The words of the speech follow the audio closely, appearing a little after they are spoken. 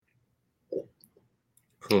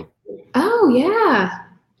Cool. Oh, yeah.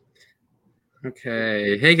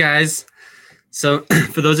 Okay. Hey, guys. So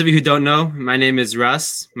for those of you who don't know, my name is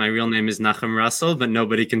Russ. My real name is Nachum Russell, but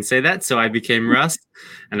nobody can say that. So I became Russ,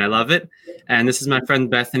 and I love it. And this is my friend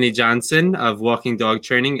Bethany Johnson of Walking Dog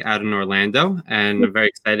Training out in Orlando. And I'm very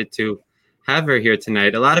excited to have her here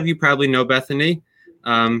tonight. A lot of you probably know Bethany.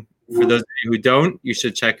 For those of you who don't, you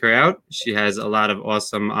should check her out. She has a lot of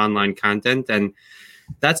awesome online content, and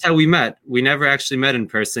that's how we met. We never actually met in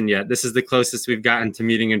person yet. This is the closest we've gotten to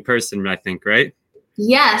meeting in person, I think, right?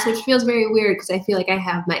 Yes, which feels very weird because I feel like I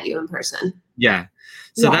have met you in person. Yeah.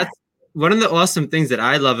 So that's one of the awesome things that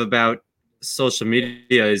I love about social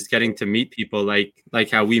media is getting to meet people like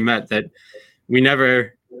how we met, that we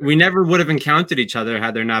never would have encountered each other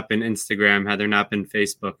had there not been Instagram, had there not been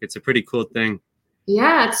Facebook. It's a pretty cool thing.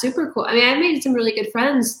 Yeah, it's super cool. I mean, I've made some really good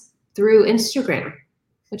friends through Instagram,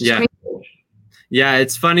 which is crazy. Yeah,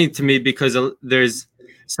 it's funny to me because there's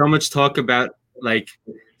so much talk about like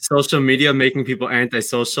social media making people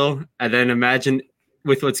antisocial. And then imagine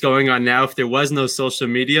with what's going on now, if there was no social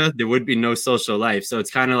media, there would be no social life. So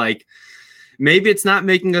it's kind of like, maybe it's not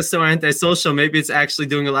making us so antisocial. Maybe it's actually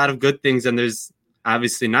doing a lot of good things. And there's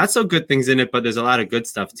obviously not so good things in it, but there's a lot of good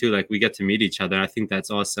stuff too. Like we get to meet each other. I think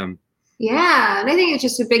that's awesome. Yeah. And I think it's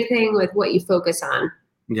just a big thing with what you focus on.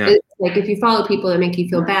 Yeah. It's like if you follow people that make you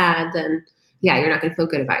feel bad, then yeah, you're not going to feel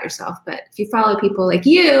good about yourself. But if you follow people like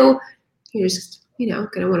you're just, going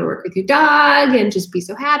to want to work with your dog and just be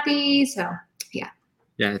so happy. So yeah.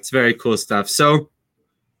 Yeah, it's very cool stuff. So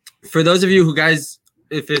for those of you who guys,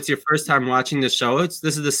 if it's your first time watching the show, this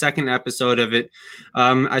is the second episode of it.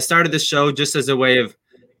 I started the show just as a way of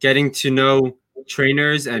getting to know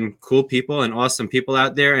trainers and cool people and awesome people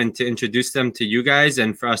out there and to introduce them to you guys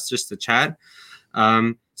and for us just to chat.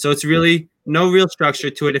 So it's really no real structure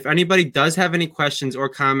to it. If anybody does have any questions or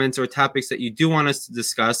comments or topics that you do want us to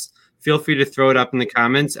discuss, feel free to throw it up in the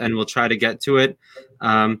comments and we'll try to get to it.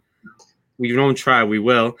 We won't try, we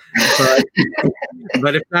will.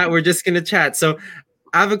 But if not, we're just going to chat. So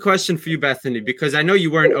I have a question for you, Bethany, because I know you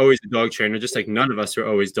weren't always a dog trainer, just like none of us were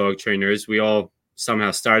always dog trainers. We all somehow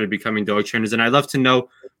started becoming dog trainers. And I'd love to know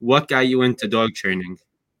what got you into dog training.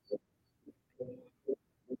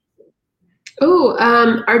 Oh,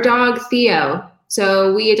 our dog Theo.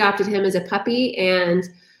 So we adopted him as a puppy, and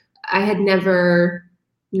I had never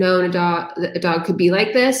known a dog could be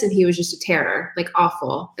like this, and he was just a terror, like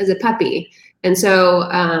awful as a puppy. And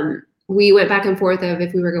so we went back and forth of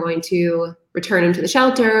if we were going to return him to the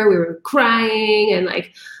shelter. We were crying and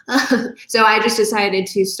so I just decided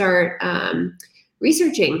to start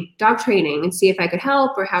researching dog training and see if I could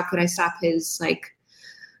help or how could I stop his like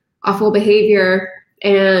awful behavior.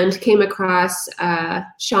 And came across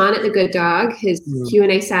Sean at The Good Dog, his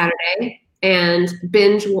Q&A Saturday, and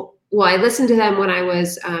I listened to them when I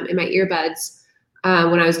was in my earbuds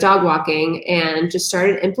when I was dog walking, and just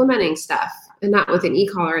started implementing stuff, and not with an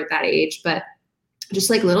e-collar at that age, but just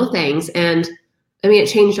like little things. And I mean, it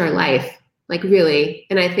changed our life, like really.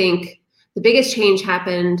 And I think the biggest change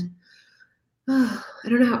happened, I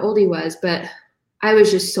don't know how old he was, but I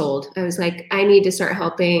was just sold. I was like, I need to start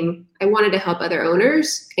helping. I wanted to help other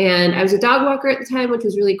owners. And I was a dog walker at the time, which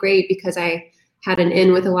was really great because I had an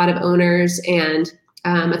in with a lot of owners. And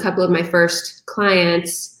a couple of my first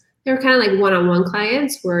clients, they were kind of like one-on-one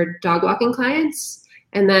clients, were dog walking clients.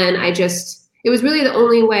 And then it was really the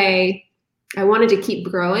only way I wanted to keep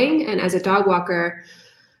growing. And as a dog walker,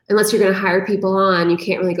 unless you're going to hire people on, you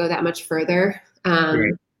can't really go that much further.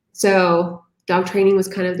 Right. So dog training was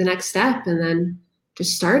kind of the next step, and then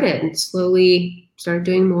just started and slowly started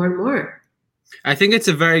doing more and more. I think it's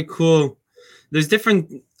a very cool, there's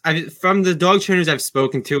different, from the dog trainers I've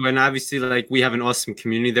spoken to, and obviously like we have an awesome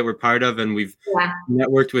community that we're part of, and we've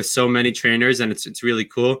networked with so many trainers, and it's really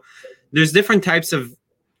cool. There's different types of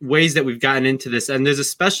ways that we've gotten into this, and there's a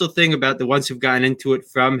special thing about the ones who've gotten into it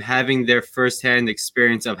from having their firsthand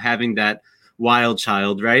experience of having that wild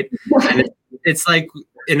child, right? And it's like,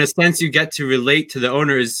 in a sense, you get to relate to the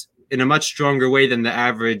owners in a much stronger way than the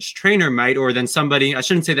average trainer might, or than somebody, I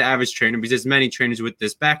shouldn't say the average trainer because there's many trainers with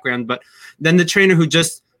this background, but then the trainer who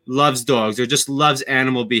just loves dogs or just loves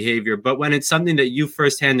animal behavior. But when it's something that you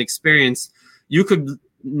firsthand experience, you could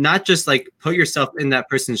not just like put yourself in that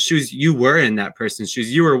person's shoes. You were in that person's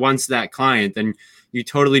shoes. You were once that client, and you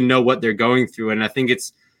totally know what they're going through. And I think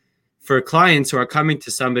it's, for clients who are coming to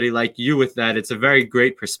somebody like you with that, it's a very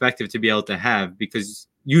great perspective to be able to have, because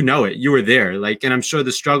you know it, you were there. Like, and I'm sure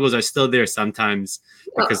the struggles are still there sometimes,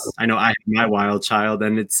 because I know I have my wild child,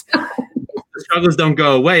 and it's the struggles don't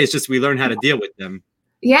go away. It's just we learn how to deal with them.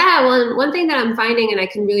 Yeah, well, one thing that I'm finding, and I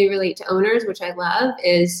can really relate to owners, which I love,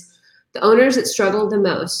 is the owners that struggle the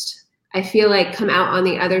most, I feel like come out on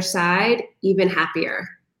the other side even happier.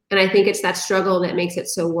 And I think it's that struggle that makes it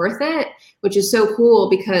so worth it, which is so cool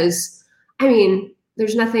because, I mean,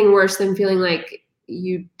 there's nothing worse than feeling like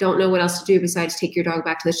you don't know what else to do besides take your dog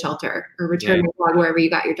back to the shelter or return your dog wherever you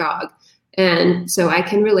got your dog. And so I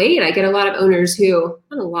can relate. I get a lot of owners who,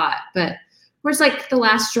 not a lot, but where it's like the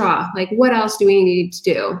last straw. Like, what else do we need to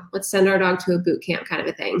do? Let's send our dog to a boot camp kind of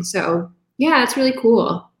a thing. So yeah, it's really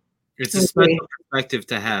cool. It's a special perspective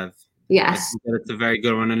to have. Yes. It's a very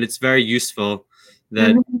good one. And it's very useful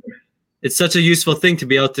that it's such a useful thing to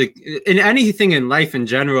be able to, in anything in life in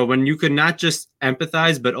general, when you could not just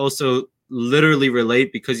empathize, but also literally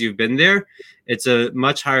relate because you've been there, it's a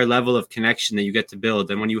much higher level of connection that you get to build.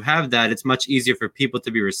 And when you have that, it's much easier for people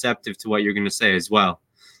to be receptive to what you're going to say as well.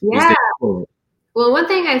 Yeah. Well, one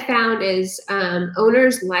thing I found is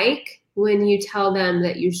owners like when you tell them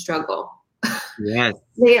that you struggle. Yes.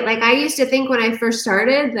 I used to think when I first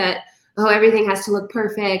started that, oh, everything has to look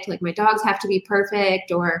perfect. Like my dogs have to be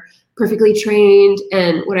perfect or perfectly trained.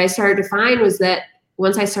 And what I started to find was that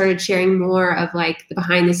once I started sharing more of like the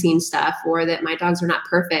behind the scenes stuff or that my dogs are not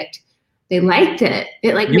perfect, they liked it.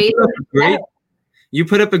 It like made it great. You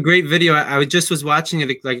put up a great video. I just was watching it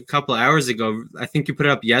like a couple of hours ago. I think you put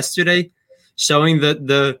it up yesterday, showing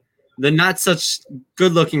the not such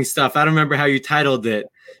good looking stuff. I don't remember how you titled it.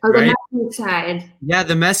 Oh, right? The messy side. Yeah,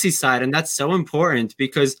 the messy side. And that's so important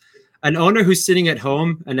because an owner who's sitting at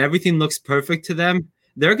home and everything looks perfect to them,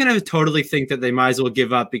 they're going to totally think that they might as well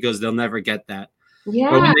give up because they'll never get that. Yeah.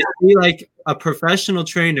 But when they see like a professional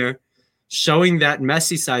trainer showing that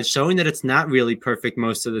messy side, showing that it's not really perfect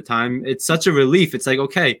most of the time, it's such a relief. It's like,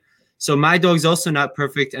 okay, so my dog's also not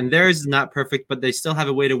perfect and theirs is not perfect, but they still have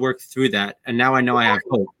a way to work through that. And now I know I have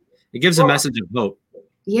hope. It gives a message of hope.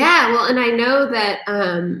 Yeah. Well, and I know that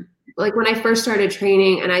like when I first started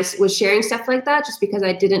training and I was sharing stuff like that, just because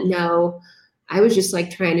I didn't know, I was just like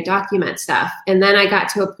trying to document stuff. And then I got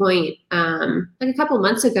to a point like a couple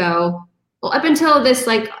months ago, well, up until this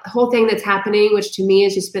like whole thing that's happening, which to me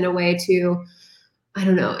has just been a way to, I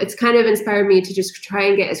don't know, it's kind of inspired me to just try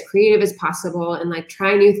and get as creative as possible and like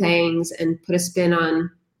try new things and put a spin on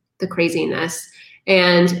the craziness.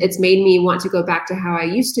 And it's made me want to go back to how I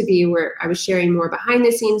used to be, where I was sharing more behind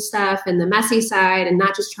the scenes stuff and the messy side and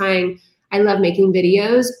not just trying, I love making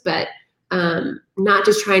videos, but not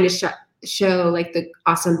just trying to show like the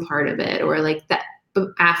awesome part of it or like that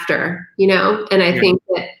after, you know? And I think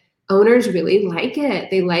that owners really like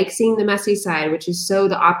it. They like seeing the messy side, which is so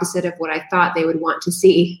the opposite of what I thought they would want to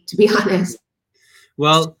see, to be honest.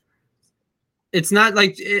 Well, it's not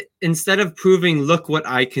like instead of proving, look what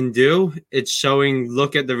I can do, it's showing,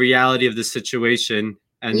 look at the reality of the situation.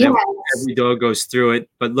 And then every dog goes through it,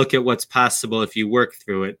 but look at what's possible if you work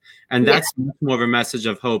through it. And that's much more of a message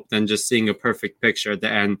of hope than just seeing a perfect picture at the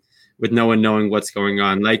end with no one knowing what's going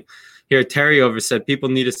on. Like here, Terry over said, people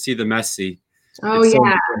need to see the messy. Oh, it's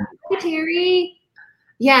yeah. Hi, Terry.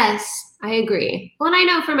 Yes, I agree. Well, and I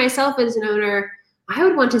know for myself as an owner, I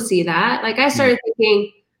would want to see that. Like I started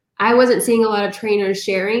thinking, I wasn't seeing a lot of trainers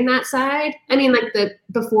sharing that side. I mean, like the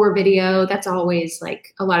before video, that's always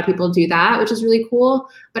like a lot of people do that, which is really cool.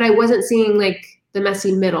 But I wasn't seeing like the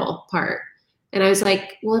messy middle part. And I was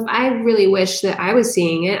like, well, if I really wish that I was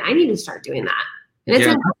seeing it, I need to start doing that. And it's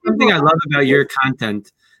something I love about your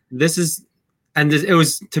content. It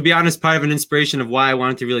was, to be honest, part of an inspiration of why I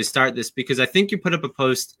wanted to really start this, because I think you put up a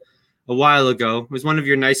post a while ago. It was one of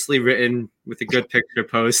your nicely written with a good picture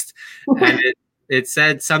post. And it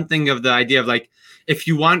said something of the idea of like, if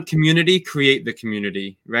you want community, create the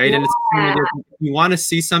community, right? And it's if you want to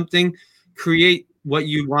see something, create what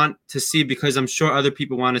you want to see, because I'm sure other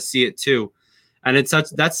people want to see it too. And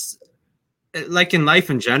that's like in life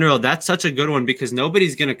in general, that's such a good one, because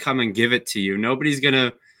nobody's going to come and give it to you. Nobody's going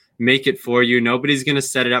to make it for you. Nobody's going to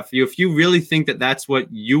set it up for you. If you really think that that's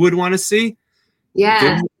what you would want to see,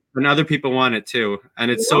 and other people want it too.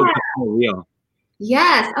 And it's so real.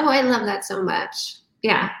 Yes. Oh, I love that so much.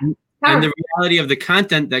 Yeah. And the reality of the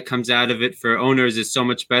content that comes out of it for owners is so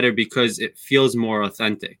much better because it feels more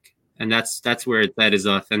authentic. And that's where that is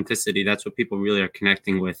authenticity. That's what people really are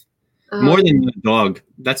connecting with. More than the dog.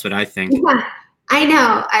 That's what I think. Yeah, I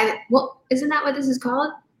know. Well, isn't that what this is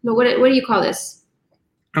called? No, what do you call this?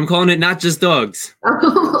 I'm calling it Not Just Dogs.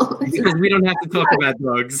 Oh, because we don't have to talk about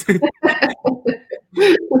dogs.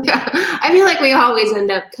 I feel like we always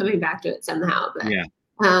end up coming back to it somehow. But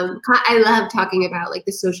I love talking about like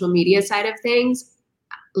the social media side of things.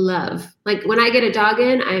 Love. Like when I get a dog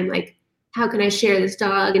in, I'm like, how can I share this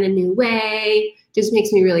dog in a new way? Just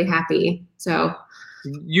makes me really happy. So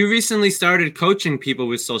you recently started coaching people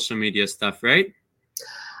with social media stuff, right?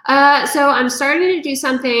 So I'm starting to do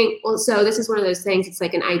something. Well, so this is one of those things. It's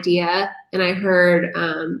like an idea, and I heard. I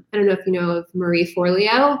don't know if you know of Marie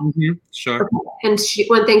Forleo. Mm-hmm. Sure. Okay. And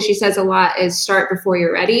one thing she says a lot is start before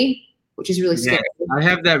you're ready, which is really scary. I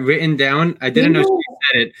have that written down. I didn't know she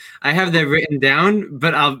said it. I have that written down,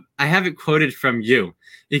 but I have it quoted from you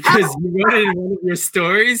because you wrote it in one of your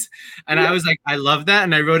stories, and I was like, I love that,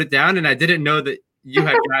 and I wrote it down, and I didn't know that you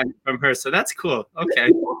had gotten it from her. So that's cool.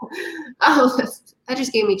 Okay. Oh, that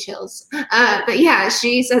just gave me chills. But yeah,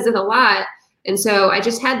 she says it a lot. And so I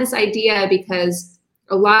just had this idea because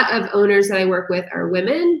a lot of owners that I work with are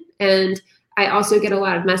women. And I also get a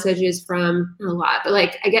lot of messages from, not a lot, but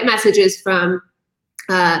like I get messages from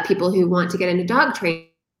people who want to get into dog training.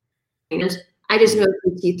 And I just know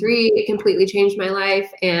through T3, it completely changed my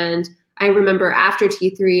life. And I remember after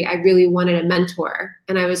T3, I really wanted a mentor.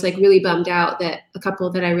 And I was like really bummed out that a couple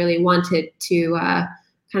that I really wanted to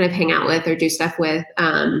kind of hang out with or do stuff with,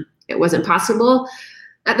 it wasn't possible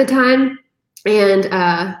at the time. And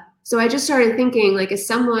so I just started thinking, like, as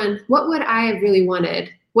someone, what would I have really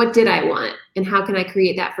wanted? What did I want? And how can I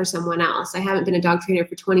create that for someone else? I haven't been a dog trainer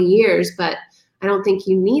for 20 years, but I don't think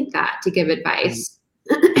you need that to give advice.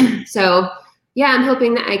 So yeah, I'm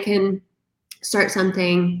hoping that I can start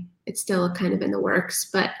something. It's still kind of in the works,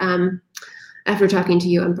 but after talking to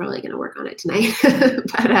you, I'm probably going to work on it tonight.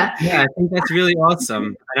 But yeah, I think that's really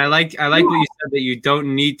awesome. And I like what you said, that you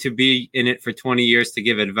don't need to be in it for 20 years to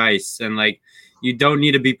give advice. And like, you don't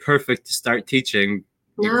need to be perfect to start teaching.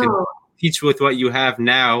 You can teach with what you have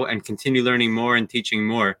now and continue learning more and teaching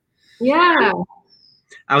more. Yeah.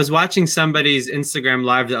 I was watching somebody's Instagram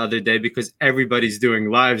live the other day because everybody's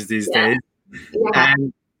doing lives these days. Yeah.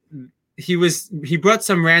 And he brought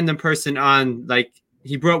some random person on, like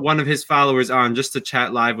he brought one of his followers on just to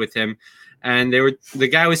chat live with him. And the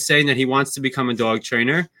guy was saying that he wants to become a dog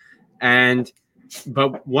trainer.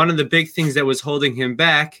 But one of the big things that was holding him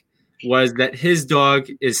back was that his dog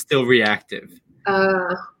is still reactive.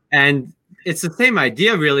 And it's the same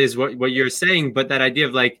idea really as what you're saying, but that idea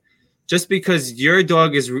of like, just because your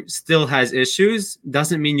dog still has issues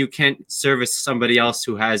doesn't mean you can't service somebody else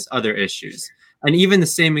who has other issues. And even the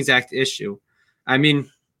same exact issue. I mean,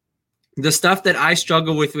 the stuff that I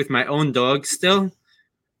struggle with my own dog still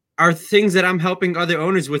are things that I'm helping other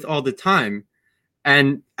owners with all the time.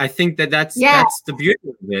 And I think that's the beauty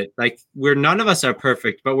of it. Like, none of us are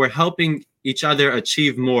perfect, but we're helping each other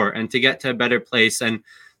achieve more and to get to a better place. And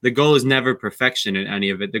the goal is never perfection in any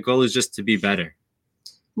of it. The goal is just to be better.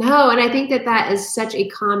 No, and I think that is such a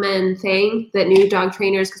common thing that new dog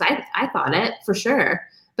trainers, because I thought it for sure.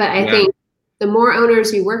 But I think the more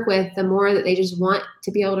owners you work with, the more that they just want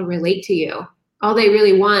to be able to relate to you. All they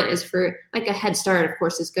really want is for like a head start, of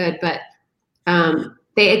course, is good, but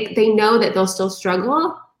they know that they'll still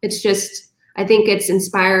struggle. It's just, I think it's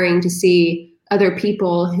inspiring to see other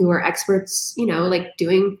people who are experts, like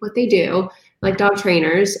doing what they do, like dog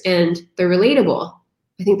trainers, and they're relatable.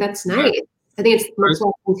 I think that's nice. I think it's much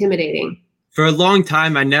less intimidating. For a long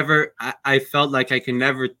time, I felt like I can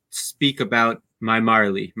never speak about my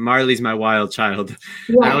Marley. Marley's my wild child.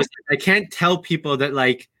 Yeah. I can't tell people that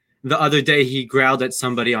like the other day he growled at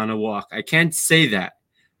somebody on a walk. I can't say that,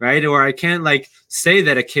 right? Or I can't like say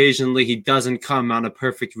that occasionally he doesn't come on a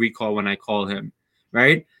perfect recall when I call him,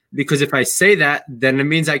 right? Because if I say that, then it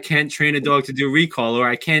means I can't train a dog to do recall, or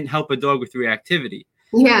I can't help a dog with reactivity.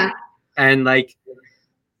 Yeah. And like,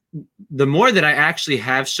 the more that I actually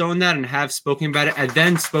have shown that and have spoken about it, and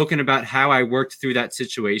then spoken about how I worked through that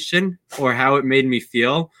situation or how it made me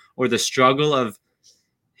feel, or the struggle of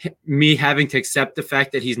me having to accept the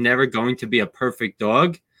fact that he's never going to be a perfect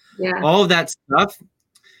dog. Yeah. All of that stuff,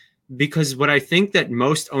 because what I think that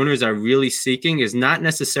most owners are really seeking is not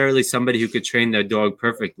necessarily somebody who could train their dog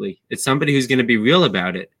perfectly. It's somebody who's going to be real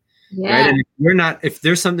about it. Yeah. Right? And if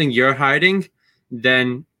there's something you're hiding,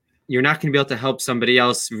 then you're not going to be able to help somebody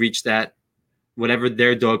else reach that, whatever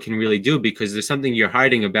their dog can really do, because there's something you're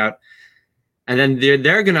hiding about. And then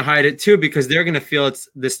they're going to hide it too, because they're going to feel it's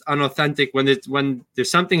this unauthentic. When there's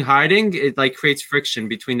something hiding, it like creates friction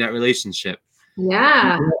between that relationship.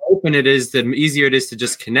 Yeah. The more open it is, the easier it is to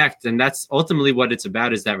just connect. And that's ultimately what it's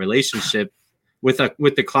about, is that relationship with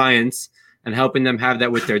the clients and helping them have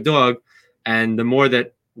that with their dog. And the more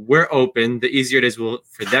that we're open, the easier it is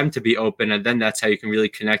for them to be open. And then that's how you can really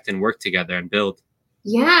connect and work together and build.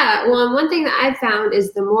 Yeah. Well, and one thing that I've found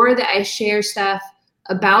is the more that I share stuff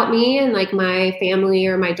about me and like my family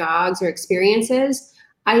or my dogs or experiences,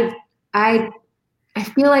 I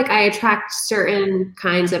feel like I attract certain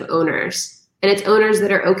kinds of owners, and it's owners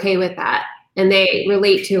that are okay with that and they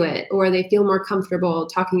relate to it, or they feel more comfortable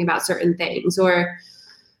talking about certain things, or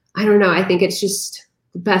I don't know. I think it's just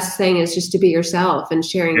the best thing is just to be yourself and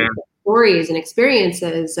sharing stories and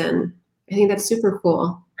experiences. And I think that's super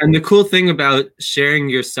cool. And the cool thing about sharing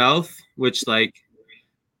yourself, which like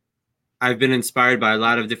I've been inspired by a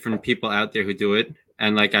lot of different people out there who do it.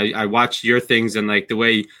 And like I watch your things and like the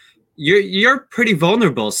way you're pretty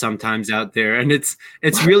vulnerable sometimes out there. And it's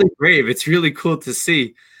really brave. It's really cool to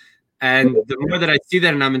see. And the more that I see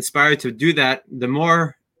that and I'm inspired to do that, the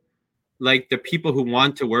more like the people who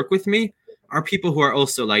want to work with me are people who are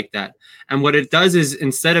also like that. And what it does is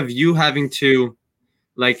instead of you having to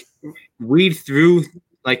like weed through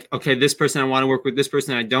like, okay, this person I want to work with, this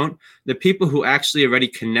person I don't, the people who actually already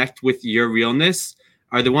connect with your realness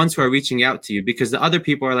are the ones who are reaching out to you, because the other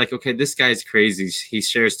people are like, okay, this guy's crazy. He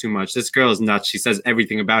shares too much. This girl is nuts. She says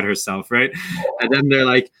everything about herself, right? And then they're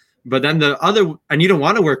like, but then the other, and you don't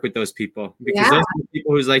want to work with those people because those are the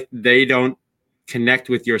people who's like, they don't connect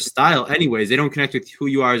with your style anyways. They don't connect with who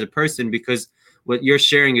you are as a person because what you're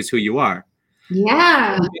sharing is who you are.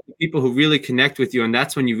 Yeah. People who really connect with you, and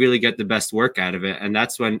that's when you really get the best work out of it. And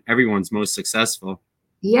that's when everyone's most successful.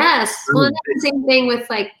 Yes. Well, that's the same thing with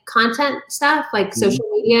like content stuff, like social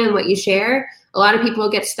media and what you share. A lot of people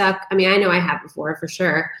get stuck. I mean, I know I have before for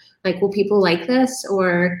sure. Like, will people like this,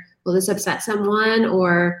 or will this upset someone?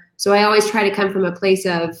 Or so I always try to come from a place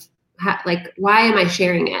of like, why am I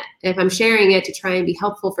sharing it? If I'm sharing it to try and be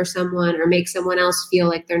helpful for someone or make someone else feel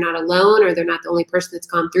like they're not alone or they're not the only person that's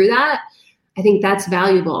gone through that, I think that's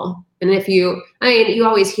valuable. And if you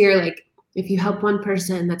always hear like, if you help one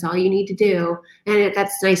person, that's all you need to do. And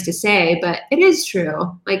that's nice to say, but it is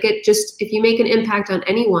true. Like if you make an impact on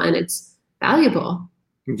anyone, it's valuable.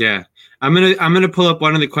 Yeah. I'm going to pull up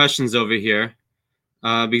one of the questions over here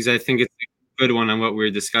because I think it's a good one on what we were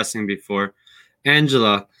discussing before.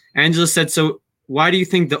 Angela said, so why do you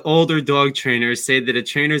think the older dog trainers say that a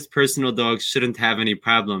trainer's personal dog shouldn't have any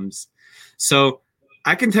problems? So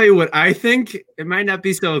I can tell you what I think. It might not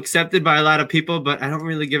be so accepted by a lot of people, but I don't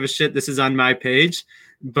really give a shit. This is on my page.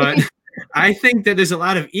 But I think that there's a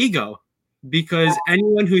lot of ego, because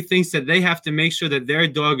anyone who thinks that they have to make sure that their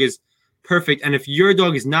dog is perfect, and if your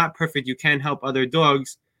dog is not perfect, you can't help other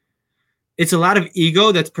dogs. It's a lot of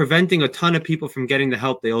ego that's preventing a ton of people from getting the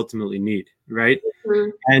help they ultimately need, right? Mm-hmm.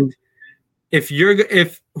 And if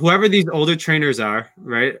whoever these older trainers are,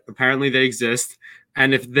 right, apparently they exist,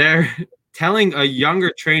 and if they're telling a younger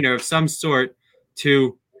trainer of some sort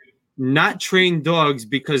to not train dogs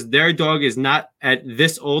because their dog is not at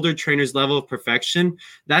this older trainer's level of perfection,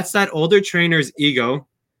 that's that older trainer's ego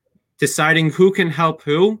deciding who can help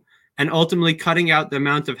who and ultimately cutting out the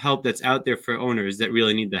amount of help that's out there for owners that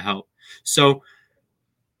really need the help. So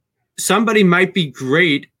somebody might be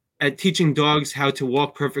great at teaching dogs how to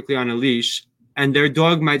walk perfectly on a leash, and their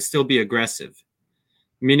dog might still be aggressive.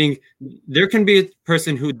 Meaning there can be a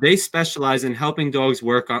person who they specialize in helping dogs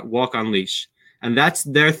walk on leash, and that's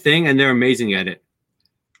their thing, and they're amazing at it.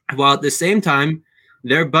 While at the same time,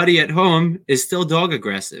 their buddy at home is still dog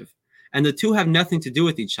aggressive, and the two have nothing to do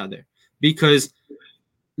with each other, because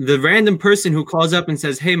the random person who calls up and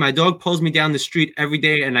says, hey, my dog pulls me down the street every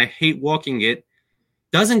day and I hate walking it,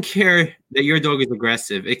 doesn't care that your dog is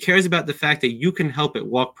aggressive. It cares about the fact that you can help it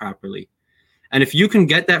walk properly. And if you can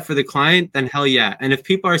get that for the client, then hell yeah. And if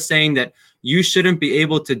people are saying that you shouldn't be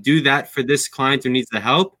able to do that for this client who needs the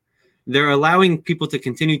help, they're allowing people to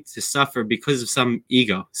continue to suffer because of some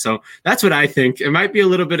ego. So that's what I think. It might be a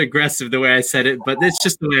little bit aggressive the way I said it, but it's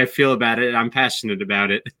just the way I feel about it. I'm passionate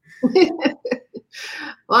about it.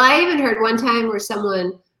 Well, I even heard one time where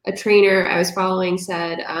a trainer I was following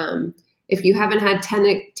said, if you haven't had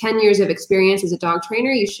 10 years of experience as a dog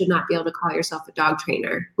trainer, you should not be able to call yourself a dog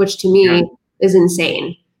trainer, which to me is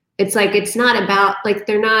insane. It's like, it's not about like,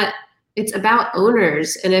 it's about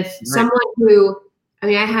owners. And if someone I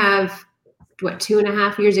have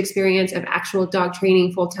 2.5 years experience of actual dog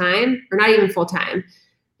training full time, or not even full time.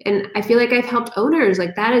 And I feel like I've helped owners.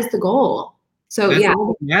 Like that is the goal. So that's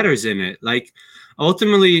what matters in it. Like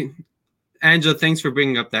ultimately, Angela, thanks for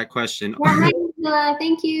bringing up that question. Yeah, hi, Angela.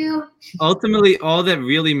 Thank you. Ultimately, all that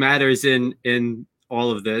really matters in all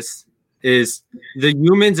of this is the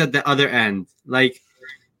humans at the other end. Like,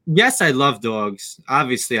 yes, I love dogs.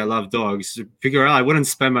 Obviously, I love dogs. Figure out I wouldn't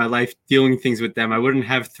spend my life dealing things with them. I wouldn't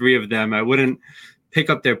have 3 of them. I wouldn't pick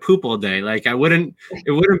up their poop all day. Like it wouldn't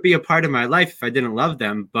be a part of my life if I didn't love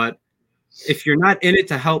them. But if you're not in it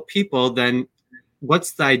to help people, then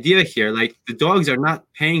what's the idea here? Like the dogs are not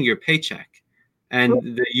paying your paycheck,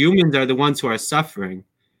 and the humans are the ones who are suffering.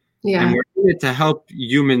 Yeah. And we're in it to help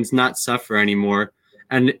humans not suffer anymore,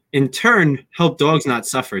 and in turn help dogs not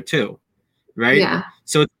suffer too, right? Yeah.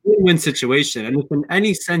 So it's a win-win situation, and if in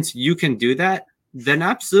any sense you can do that, then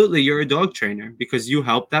absolutely you're a dog trainer, because you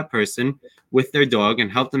help that person with their dog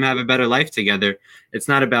and help them have a better life together. It's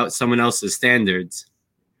not about someone else's standards.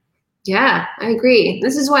 Yeah, I agree.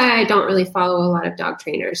 This is why I don't really follow a lot of dog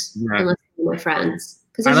trainers unless they're my friends.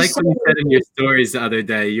 I like what you said in your stories the other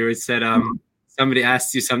day. You said somebody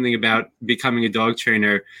asked you something about becoming a dog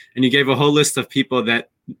trainer, and you gave a whole list of people that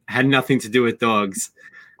had nothing to do with dogs.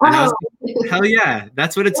 And I was like, hell yeah,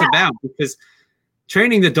 that's what it's about, because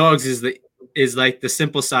training the dogs is like the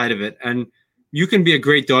simple side of it. And you can be a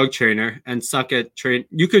great dog trainer and suck at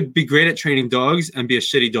you could be great at training dogs and be a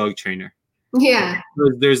shitty dog trainer. Yeah.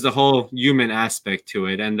 There's the whole human aspect to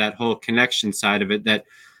it, and that whole connection side of it, that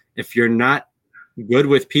if you're not good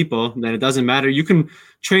with people, then it doesn't matter. You can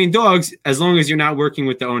train dogs as long as you're not working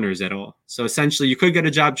with the owners at all. So essentially you could get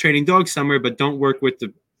a job training dogs somewhere, but don't work with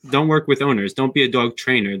owners. Don't be a dog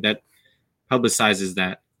trainer. That publicizes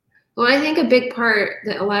that. Well, I think a big part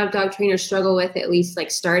that a lot of dog trainers struggle with, at least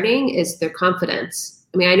like starting, is their confidence.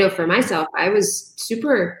 I mean, I know for myself, that was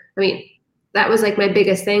like my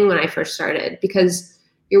biggest thing when I first started, because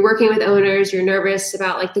you're working with owners, you're nervous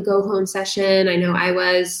about like the go home session. I know I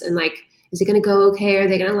was, and like, is it going to go okay? Are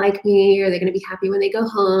they going to like me? Are they going to be happy when they go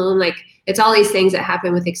home? Like, it's all these things that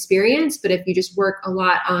happen with experience. But if you just work a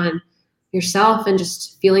lot on yourself and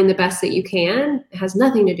just feeling the best that you can, it has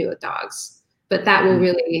nothing to do with dogs, but that will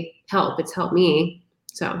really help. It's helped me.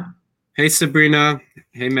 So. Hey, Sabrina.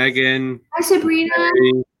 Hey, Megan. Hi, Sabrina.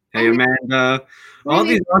 Hey, Amanda. All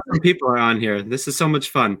these awesome people are on here. This is so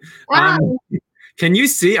much fun. Wow. Can you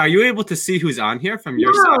see? Are you able to see who's on here from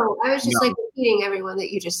your side? No, I was just like repeating everyone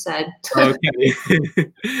that you just said. Okay.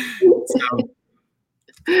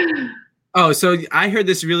 So I heard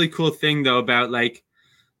this really cool thing though about like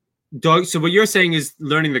dogs. So what you're saying is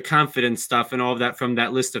learning the confidence stuff and all of that from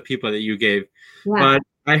that list of people that you gave. Yeah. But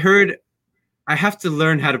I heard I have to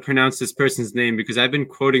learn how to pronounce this person's name, because I've been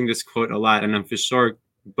quoting this quote a lot, and I'm for sure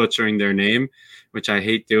butchering their name, which I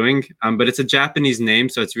hate doing. But it's a Japanese name,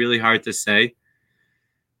 so it's really hard to say.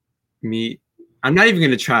 I'm not even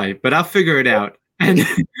going to try, but I'll figure it out.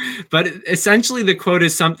 But essentially the quote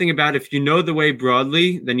is something about, if you know the way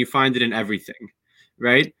broadly, then you find it in everything,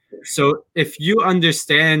 right? So if you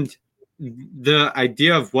understand the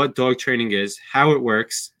idea of what dog training is, how it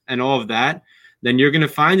works, and all of that, then you're going to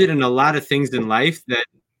find it in a lot of things in life that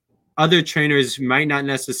other trainers might not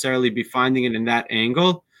necessarily be finding it in that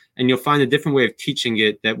angle. And you'll find a different way of teaching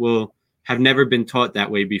it that will have never been taught that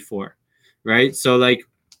way before, right? So like,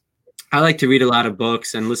 I like to read a lot of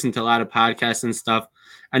books and listen to a lot of podcasts and stuff,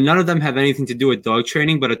 and none of them have anything to do with dog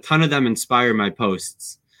training, but a ton of them inspire my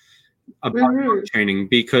posts about dog training,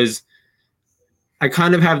 because I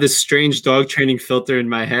kind of have this strange dog training filter in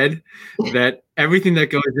my head that everything that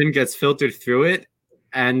goes in gets filtered through it,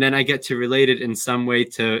 and then I get to relate it in some way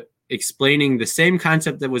to explaining the same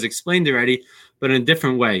concept that was explained already, but in a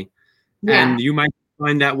different way. Yeah. And you might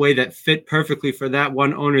find that way that fit perfectly for that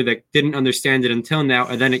one owner that didn't understand it until now,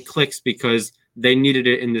 and then it clicks because they needed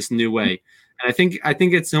it in this new way. And I think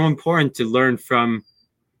it's so important to learn from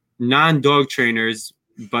non-dog trainers,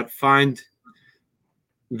 but find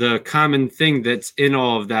the common thing that's in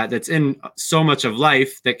all of that, that's in so much of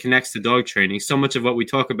life that connects to dog training. So much of what we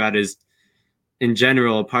talk about is, in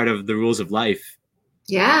general, a part of the rules of life.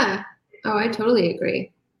 Yeah. Oh, I totally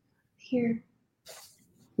agree. Here.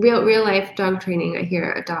 Real life dog training. I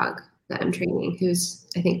hear a dog that I'm training who's,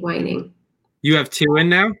 I think, whining. You have two in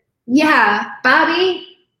now? Yeah. Bobby.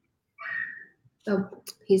 Oh,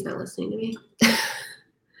 he's not listening to me.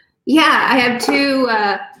 Yeah, I have two,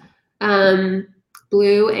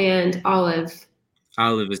 Blue and Olive.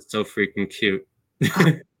 Olive is so freaking cute.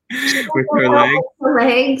 With her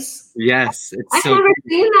legs. Yes. I've never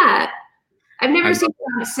seen that. I've never seen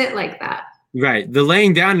a dog sit like that. Right. The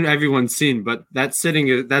laying down everyone's seen, but that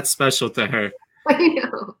sitting, that's special to her. I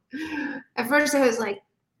know. At first I was like,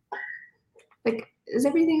 is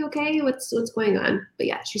everything okay? What's going on? But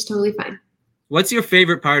yeah, she's totally fine. What's your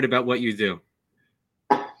favorite part about what you do?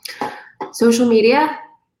 Social media.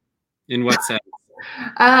 In what sense?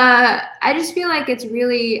 I just feel like it's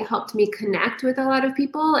really helped me connect with a lot of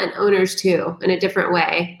people and owners too, in a different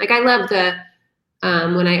way. Like I love the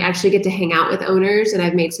when I actually get to hang out with owners, and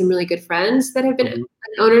I've made some really good friends that have been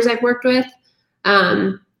owners I've worked with.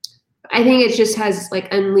 I think it just has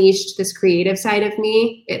like unleashed this creative side of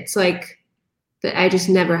me. It's like that I just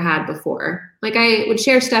never had before. Like I would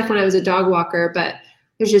share stuff when I was a dog walker, but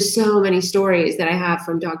there's just so many stories that I have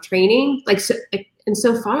from dog training. And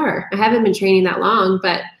so far, I haven't been training that long,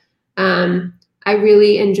 but I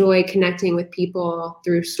really enjoy connecting with people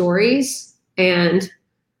through stories, and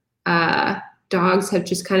dogs have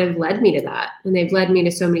just kind of led me to that. And they've led me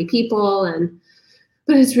to so many people. And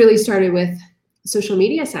But it's really started with social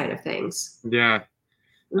media side of things. Yeah.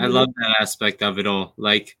 I love that aspect of it all.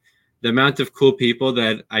 Like the amount of cool people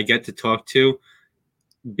that I get to talk to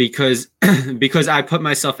because I put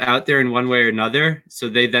myself out there in one way or another. So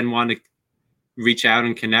they then want to reach out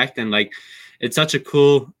and connect. And like, it's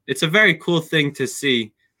a very cool thing to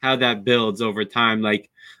see how that builds over time. Like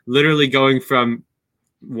literally going from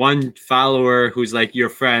one follower who's like your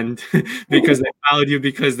friend because they followed you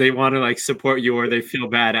because they want to like support you or they feel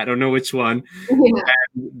bad. I don't know which one. Yeah.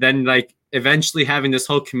 And then like eventually having this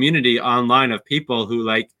whole community online of people who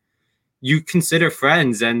like you consider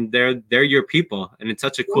friends and they're your people. And it's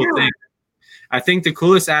such a cool thing. I think the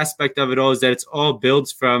coolest aspect of it all is that it's all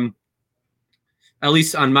builds from, at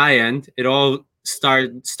least on my end, it all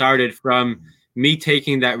started from me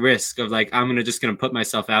taking that risk of like, I'm just going to put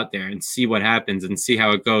myself out there and see what happens and see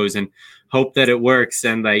how it goes and hope that it works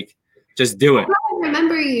and like, just do it. I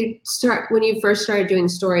remember when you first started doing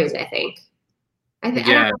stories, I think.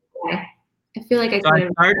 Yeah. I feel like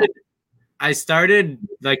I started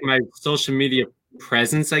like my social media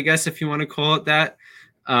presence, I guess, if you want to call it that,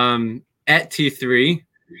 at T3.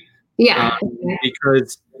 Yeah.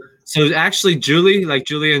 Because so actually Julie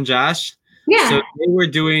and Josh, so they were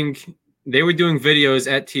doing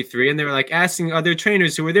videos at T3 and they were like asking other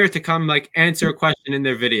trainers who were there to come like answer a question in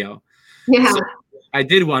their video. Yeah. So I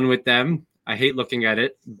did one with them. I hate looking at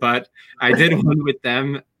it, but I did one with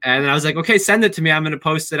them and I was like, okay, send it to me. I'm going to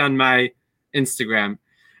post it on my Instagram.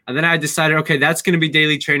 And then I decided, okay, that's going to be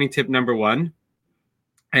daily training tip number 1.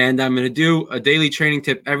 And I'm going to do a daily training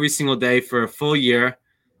tip every single day for a full year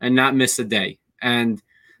and not miss a day. And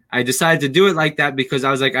I decided to do it like that because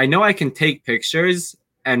I was like, I know I can take pictures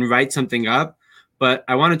and write something up, but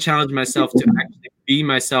I want to challenge myself to actually be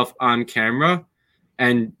myself on camera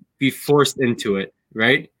and be forced into it,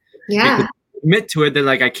 right? Yeah. Because admit to it that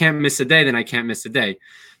like I can't miss a day, then I can't miss a day.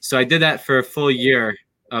 So I did that for a full year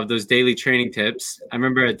of those daily training tips. I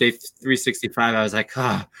remember at day 365, I was like,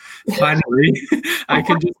 finally, I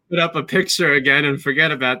can just put up a picture again and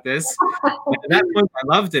forget about this. And at that point, I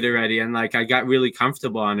loved it already. And like, I got really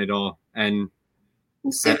comfortable on it all. And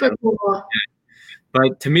super cool. Yeah.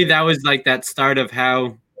 But to me, that was like that start of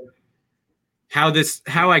how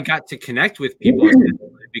I got to connect with people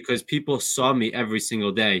because people saw me every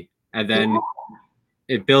single day. And then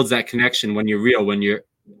it builds that connection when you're real, when you're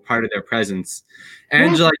part of their presence.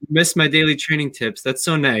 Angela, you missed my daily training tips. That's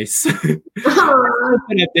so nice. I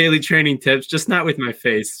have daily training tips, just not with my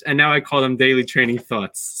face. And now I call them daily training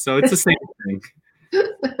thoughts. So it's the same thing.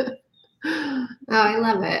 Oh, I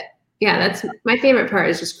love it. Yeah, that's my favorite part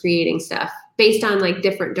is just creating stuff based on like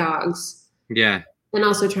different dogs. Yeah. And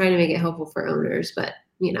also trying to make it helpful for owners, but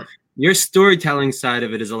you know. Your storytelling side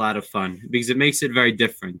of it is a lot of fun because it makes it very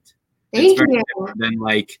different. Thank you. Different than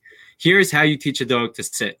like, here's how you teach a dog to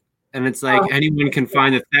sit. And it's like anyone can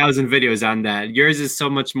find 1,000 videos on that. Yours is so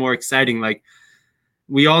much more exciting. Like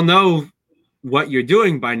we all know what you're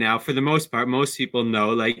doing by now. For the most part, most people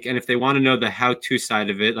know, like, and if they want to know the how-to side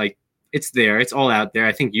of it, like it's there, it's all out there.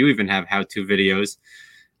 I think you even have how-to videos.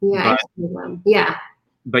 Yeah.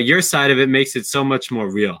 But your side of it makes it so much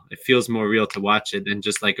more real. It feels more real to watch it than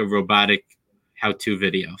just like a robotic how-to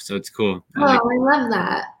video. So it's cool. I love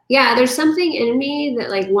that. Yeah, there's something in me that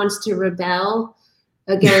like wants to rebel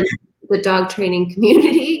against the dog training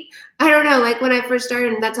community. I don't know, like when I first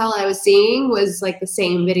started, that's all I was seeing was like the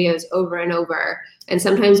same videos over and over. And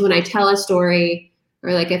sometimes when I tell a story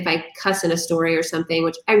or like if I cuss in a story or something,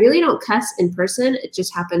 which I really don't cuss in person, it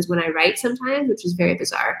just happens when I write sometimes, which is very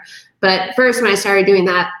bizarre. But first when I started doing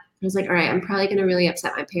that, I was like, all right, I'm probably going to really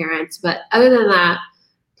upset my parents. But other than that,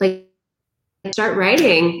 like I start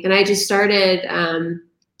writing and I just started,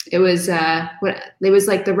 it was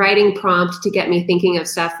like the writing prompt to get me thinking of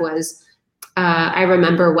stuff was I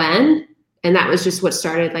remember when, and that was just what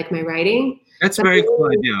started like my writing. That's a very cool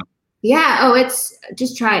idea. Yeah. Oh, it's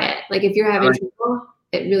just try it. Like if you're having trouble,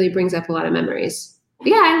 it really brings up a lot of memories. But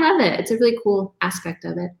yeah, I love it. It's a really cool aspect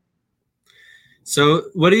of it. So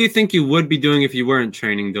what do you think you would be doing if you weren't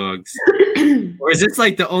training dogs? Or is this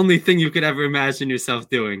like the only thing you could ever imagine yourself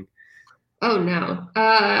doing? Oh no.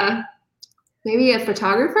 Maybe a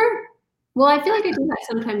photographer? Well, I feel like I do that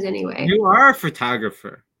sometimes anyway. You are a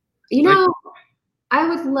photographer. You know, I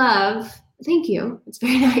would love, thank you. It's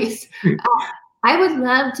very nice. I would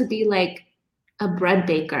love to be like a bread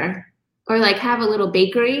baker or like have a little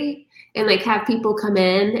bakery and like have people come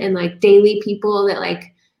in and like daily people that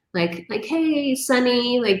like, hey,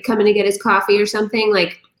 Sonny, like coming to get his coffee or something.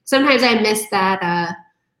 Like sometimes I miss that.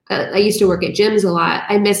 I used to work at gyms a lot.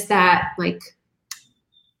 I miss that, like,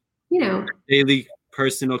 you know, daily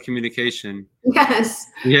personal communication. Yes.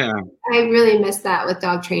 Yeah. I really miss that with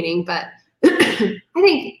dog training, but I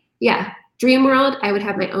think, yeah, dream world, I would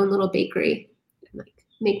have my own little bakery and like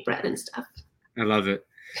make bread and stuff. I love it.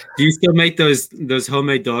 Do you still make those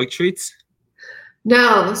homemade dog treats?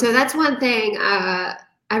 No. So that's one thing. I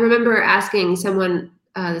remember asking someone,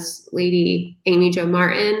 this lady, Amy Jo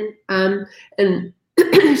Martin, and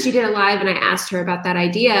she did a live and I asked her about that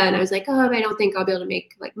idea and I was like, oh, I don't think I'll be able to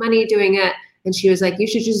make like money doing it. And she was like, you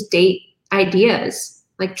should just date ideas,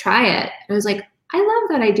 like try it. And I was like, I love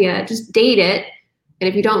that idea. Just date it. And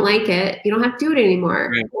if you don't like it, you don't have to do it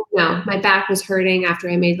anymore. Right. No, my back was hurting after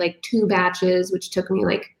I made like 2 batches, which took me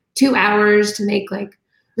like 2 hours to make like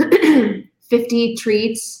 50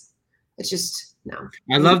 treats. It's just, no.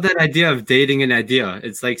 I love that idea of dating an idea.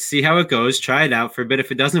 It's like, see how it goes, try it out for a bit.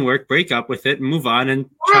 If it doesn't work, break up with it and move on and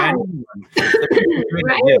try another one.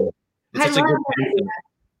 Right?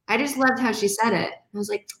 I just loved how she said it. I was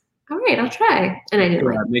like, all right, I'll try. And I didn't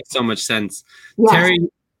like it. That makes so much sense. Yes.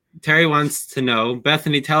 Terry wants to know,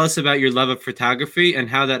 Bethany, tell us about your love of photography and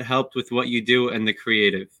how that helped with what you do and the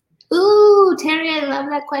creative. Ooh, Terry, I love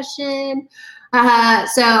that question.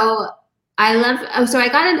 So I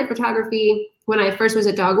got into photography when I first was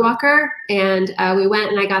a dog walker, and we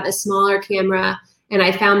went and I got a smaller camera, and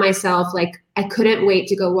I found myself like I couldn't wait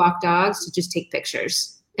to go walk dogs to just take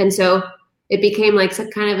pictures. And so it became like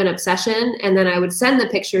some kind of an obsession. And then I would send the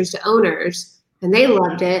pictures to owners and they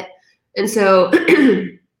loved it. And so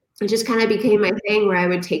it just kind of became my thing where I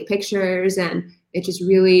would take pictures, and it just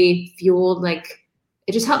really fueled, like,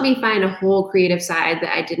 it just helped me find a whole creative side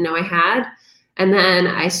that I didn't know I had. And then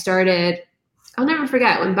I started, I'll never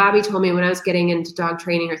forget when Bobby told me when I was getting into dog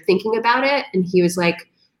training or thinking about it, and he was like,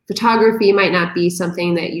 photography might not be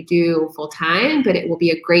something that you do full time, but it will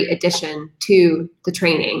be a great addition to the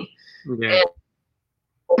training. Yeah.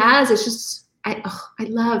 And it's just,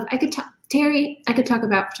 Terry, I could talk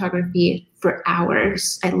about photography for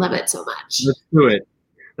hours. I love it so much. Let's do it.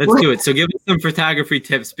 Let's do it. So give us some photography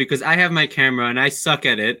tips, because I have my camera and I suck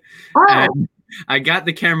at it. Oh. And I got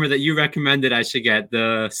the camera that you recommended I should get,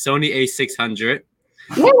 the Sony A600.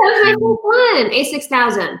 Yeah, that was my first one.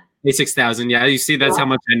 A6000. A6000. Yeah, you see, that's how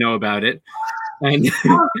much I know about it. And,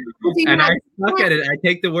 and I suck at it. I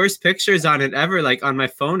take the worst pictures on it ever. Like on my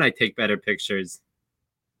phone, I take better pictures.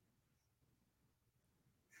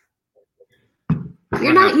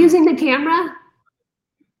 You're not using the camera?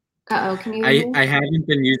 Uh-oh, can you? I haven't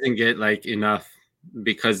been using it like enough,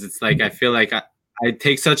 because it's like I feel like I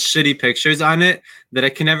take such shitty pictures on it that I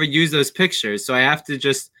can never use those pictures. So I have to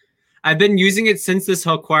just, I've been using it since this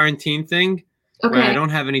whole quarantine thing. Okay. Where I don't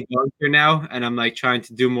have any dogs here now, and I'm like trying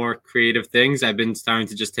to do more creative things. I've been starting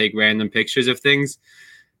to just take random pictures of things,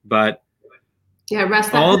 but yeah,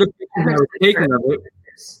 Russ, all the pictures I was taking of it.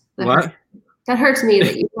 What? That hurts me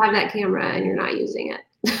that you have that camera and you're not using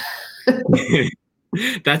it.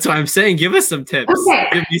 That's why I'm saying, give us some tips.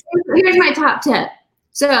 Okay, here's my top tip.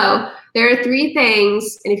 So there are 3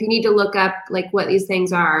 things, and if you need to look up like what these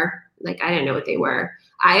things are, like I didn't know what they were.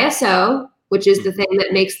 ISO, which is the thing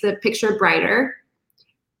that makes the picture brighter.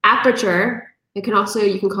 Aperture, you can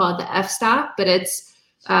call it the f-stop, but it's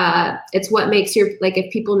what makes your, like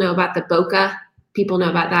if people know about the bokeh, people know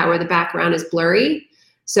about that, where the background is blurry.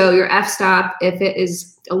 So your f-stop, if it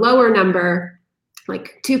is a lower number,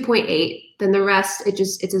 like 2.8, then the rest,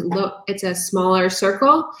 it's a smaller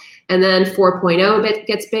circle. And then 4.0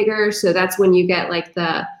 gets bigger. So that's when you get like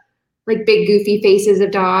the big goofy faces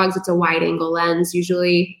of dogs. It's a wide angle lens,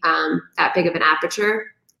 usually that big of an aperture.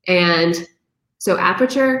 And so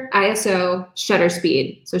aperture, ISO, shutter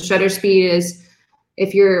speed. So shutter speed is,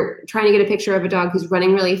 if you're trying to get a picture of a dog who's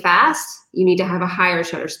running really fast, you need to have a higher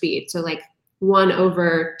shutter speed. So like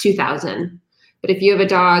 1/2000. But if you have a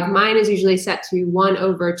dog, mine is usually set to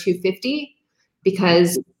 1/250,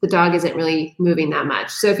 because the dog isn't really moving that much.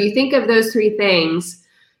 So if you think of those 3 things,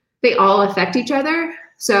 they all affect each other.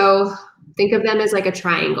 So think of them as like a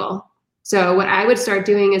triangle. So what I would start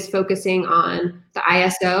doing is focusing on the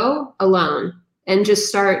ISO alone, and just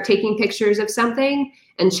start taking pictures of something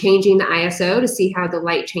and changing the ISO to see how the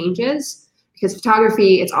light changes. Because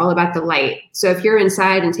photography, it's all about the light. So if you're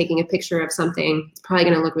inside and taking a picture of something, it's probably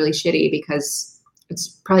going to look really shitty because it's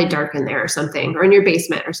probably dark in there or something, or in your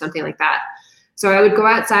basement or something like that. So I would go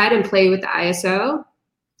outside and play with the ISO,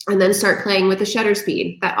 and then start playing with the shutter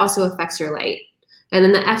speed. That also affects your light. And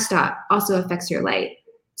then the f-stop also affects your light.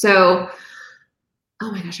 So,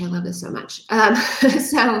 oh my gosh, I love this so much.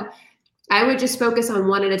 So I would just focus on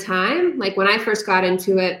one at a time. Like when I first got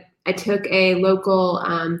into it, I took a local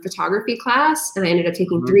photography class, and I ended up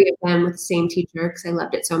taking 3 of them with the same teacher because I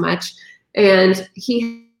loved it so much. And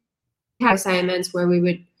he have assignments where we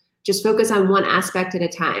would just focus on one aspect at a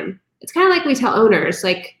time. It's kind of like we tell owners,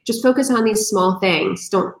 like, just focus on these small things.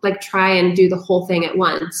 Don't like try and do the whole thing at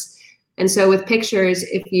once. And so with pictures,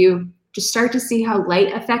 if you just start to see how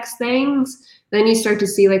light affects things, then you start to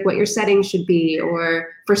see like what your settings should be or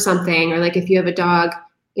for something, or like if you have a dog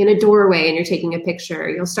in a doorway and you're taking a picture,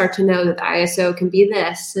 you'll start to know that the ISO can be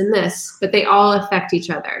this and this, but they all affect each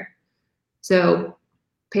other. So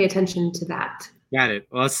pay attention to that. Got it.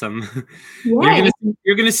 Awesome. Yeah.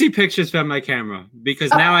 You're gonna see pictures from my camera because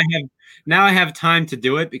now I have time to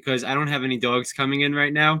do it because I don't have any dogs coming in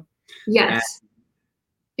right now. Yes.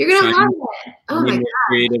 You're gonna love it. Oh my God.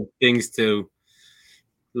 Creative things to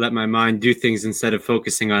let my mind do things instead of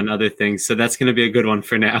focusing on other things. So that's gonna be a good one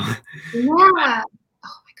for now. Yeah. Oh my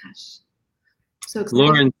gosh. So excited.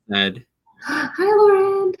 Lauren said. Hi,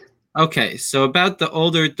 Lauren. Okay, so about the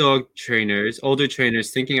older trainers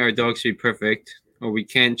thinking our dogs should be perfect or we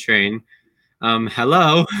can't train.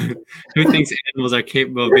 Hello, who thinks animals are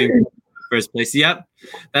capable of being in the first place? Yep,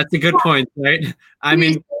 that's a good point, right? I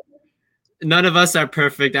mean, none of us are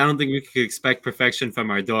perfect. I don't think we could expect perfection from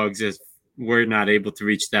our dogs if we're not able to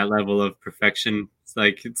reach that level of perfection. It's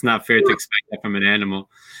like, it's not fair to expect that from an animal.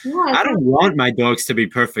 I don't want my dogs to be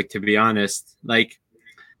perfect, to be honest. Like,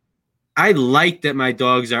 I like that my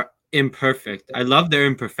dogs are imperfect. I love their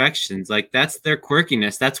imperfections. Like, that's their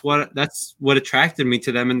quirkiness. That's what attracted me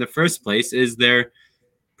to them in the first place, is their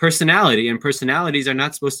personality, and personalities are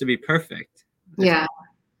not supposed to be perfect. Yeah.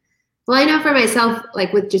 Well, I know for myself,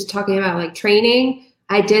 like with just talking about like training,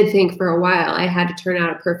 I did think for a while I had to turn out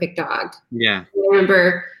a perfect dog. Yeah. I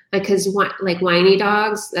remember, like, because like whiny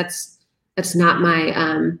dogs, that's not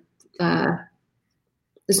my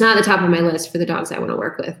it's not at the top of my list for the dogs I want to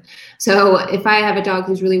work with. So if I have a dog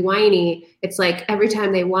who's really whiny, it's like every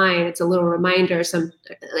time they whine, it's a little reminder.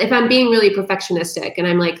 If I'm being really perfectionistic and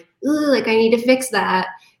I'm like, ooh, like I need to fix that,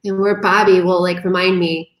 and where Bobby will like remind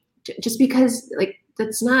me, just because like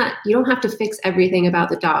that's not, you don't have to fix everything about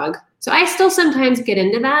the dog. So I still sometimes get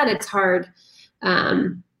into that. It's hard.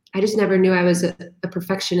 I just never knew I was a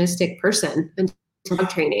perfectionistic person until dog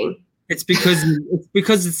training. It's because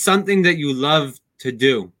it's something that you love to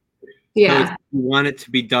do. Yeah. So you want it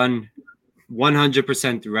to be done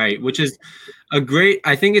 100% right, which is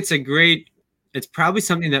it's probably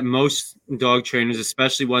something that most dog trainers,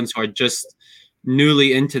 especially ones who are just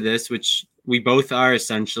newly into this, which we both are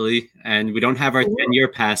essentially, and we don't have our 10-year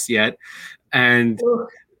pass yet. And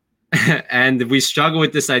and we struggle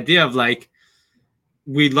with this idea of like,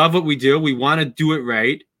 we love what we do. We want to do it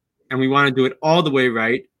right. And we want to do it all the way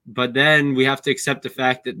right. But then we have to accept the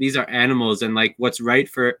fact that these are animals, and like what's right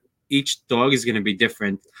for each dog is going to be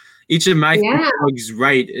different. Each of my dogs'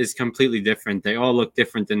 right is completely different. They all look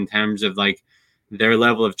different in terms of like their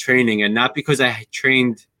level of training, and not because I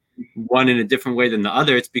trained one in a different way than the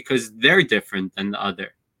other. It's because they're different than the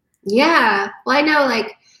other. Yeah. Well, I know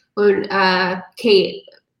like when Kate,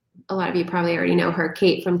 a lot of you probably already know her,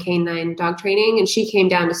 Kate from K9 Dog Training, and she came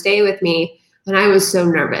down to stay with me, and I was so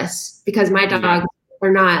nervous because my dogs are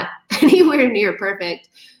not anywhere near perfect.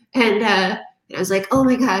 And I was like, oh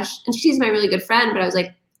my gosh. And she's my really good friend, but I was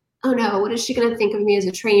like, oh no, what is she going to think of me as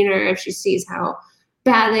a trainer if she sees how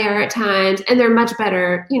bad they are at times? And they're much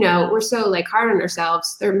better. You know, we're so like hard on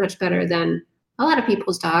ourselves. They're much better than a lot of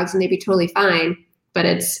people's dogs, and they'd be totally fine. But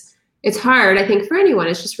it's hard, I think, for anyone.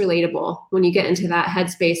 It's just relatable when you get into that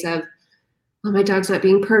headspace of, oh, my dog's not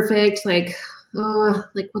being perfect. Like, oh,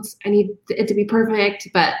 like I need it to be perfect,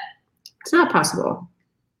 but it's not possible.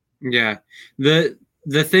 Yeah. The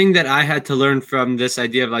thing that I had to learn from this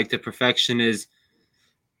idea of like the perfection is,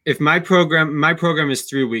 if my program is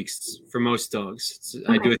 3 weeks for most dogs.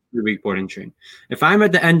 I do a 3-week board and train. If I'm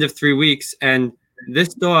at the end of 3 weeks and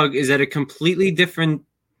this dog is at a completely different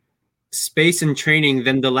space in training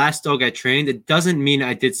than the last dog I trained, it doesn't mean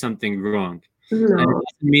I did something wrong. No. And it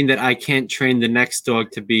doesn't mean that I can't train the next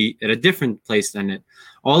dog to be at a different place than it.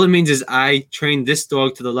 All it means is I trained this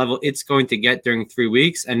dog to the level it's going to get during 3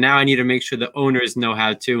 weeks, and now I need to make sure the owners know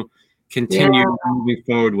how to continue moving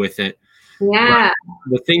forward with it. Yeah.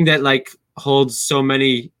 But the thing that like holds so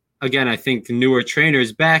many, again, I think newer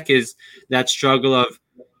trainers back is that struggle of,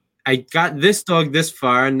 I got this dog this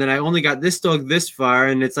far, and then I only got this dog this far,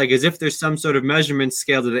 and it's like as if there's some sort of measurement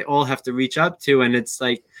scale that they all have to reach up to, and it's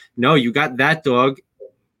like, no, you got that dog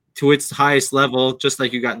to its highest level, just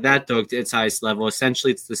like you got that dog to its highest level.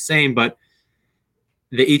 Essentially, it's the same, but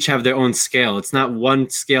they each have their own scale. It's not one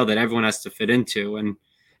scale that everyone has to fit into, and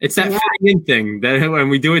it's that fitting in thing that when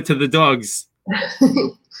we do it to the dogs.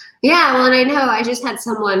 Yeah, well, and I know I just had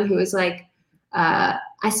someone who was like,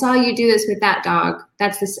 I saw you do this with that dog.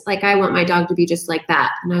 That's this, like, I want my dog to be just like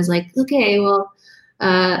that. And I was like, okay, well,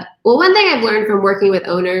 one thing I've learned from working with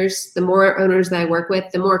owners, the more owners that I work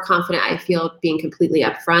with, the more confident I feel being completely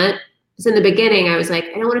upfront. Because in the beginning, I was like,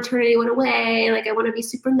 I don't want to turn anyone away. Like, I want to be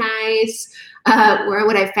super nice. Where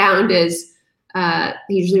what I found is they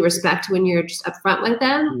usually respect when you're just upfront with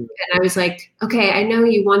them. And I was like, okay, I know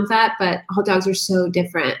you want that, but all dogs are so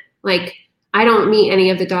different. Like, I don't meet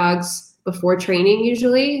any of the dogs before training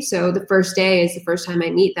usually. So the first day is the first time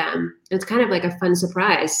I meet them. It's kind of like a fun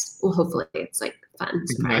surprise. Well, hopefully it's like a fun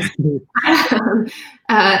surprise.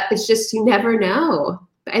 It's just, you never know.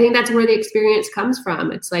 I think that's where the experience comes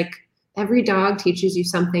from. It's like every dog teaches you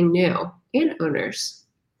something new, and owners.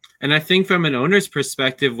 And I think from an owner's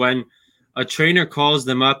perspective, when a trainer calls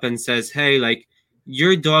them up and says, hey, like,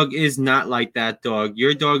 your dog is not like that dog.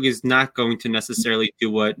 Your dog is not going to necessarily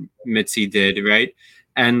do what Mitzi did, right?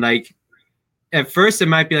 And like, at first it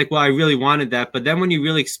might be like, well, I really wanted that. But then when you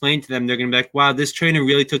really explain to them, they're going to be like, wow, this trainer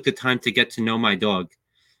really took the time to get to know my dog,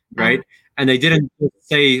 right? And they didn't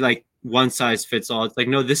say like one size fits all. It's like,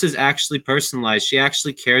 no, this is actually personalized. She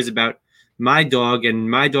actually cares about my dog and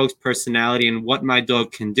my dog's personality and what my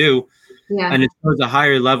dog can do. Yeah. And it shows a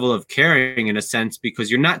higher level of caring in a sense, because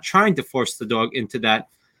you're not trying to force the dog into that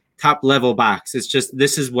top level box. It's just,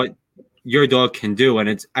 this is what your dog can do.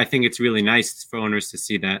 And I think it's really nice for owners to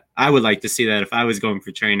see that. I would like to see that if I was going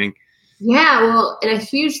for training. Yeah, well, and a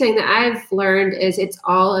huge thing that I've learned is it's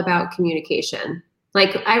all about communication.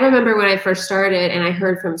 Like, I remember when I first started and I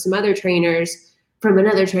heard from some other trainers, from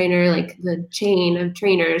another trainer, like the chain of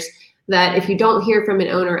trainers, that if you don't hear from an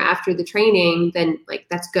owner after the training, then like,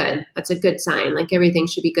 that's good. That's a good sign. Like, everything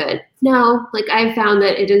should be good. No, like, I've found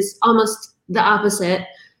that it is almost the opposite.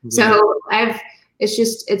 Yeah. So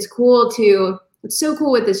it's cool it's so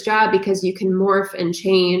cool with this job because you can morph and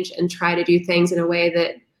change and try to do things in a way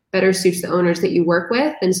that better suits the owners that you work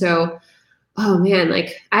with. And so, oh man,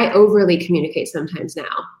 like, I overly communicate sometimes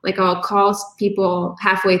now. Like, I'll call people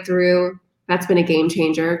halfway through. That's been a game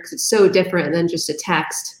changer because it's so different than just a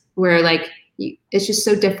text where like, it's just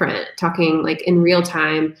so different talking like in real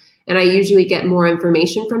time. And I usually get more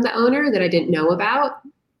information from the owner that I didn't know about.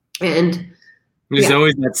 And there's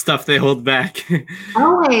always that stuff they hold back.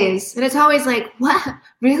 Always. And it's always like, what?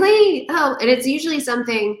 Really? Oh, and it's usually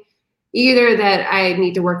something either that I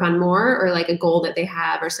need to work on more or like a goal that they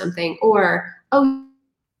have or something, or, oh,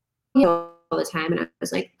 all the time. And I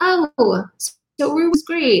was like, oh, so it was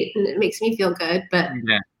great. And it makes me feel good. But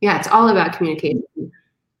yeah, it's all about communication.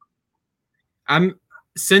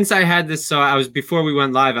 Since I had this, before we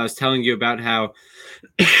went live, I was telling you about how,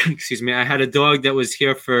 excuse me, I had a dog that was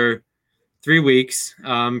here for 3 weeks,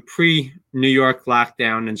 pre-New York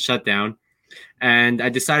lockdown and shutdown. And I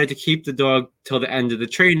decided to keep the dog till the end of the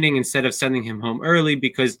training instead of sending him home early,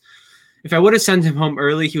 because if I would have sent him home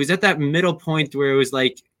early, he was at that middle point where it was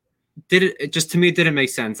like, it just, to me, it didn't make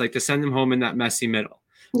sense, like to send him home in that messy middle.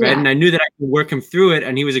 Right. Yeah. And I knew that I could work him through it.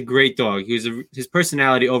 And he was a great dog. His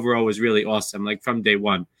personality overall was really awesome, like from day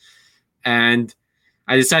one. And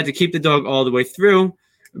I decided to keep the dog all the way through.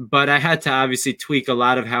 But I had to obviously tweak a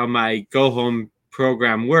lot of how my go home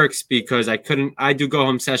program works, because I do go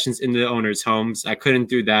home sessions in the owners' homes. I couldn't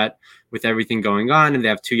do that with everything going on, and they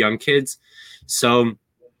have 2 young kids. So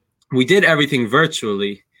we did everything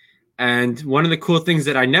virtually. And one of the cool things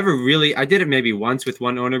that I did it maybe once with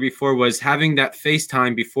one owner before, was having that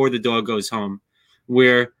FaceTime before the dog goes home,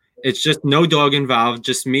 where it's just no dog involved,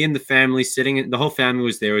 just me and the family sitting. The whole family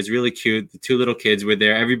was there. It was really cute. The 2 little kids were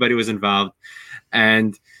there. Everybody was involved.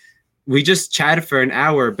 And we just chatted for an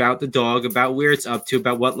hour about the dog, about where it's up to,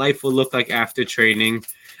 about what life will look like after training.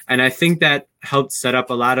 And I think that helped set up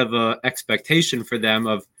a lot of expectation for them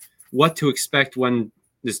of what to expect when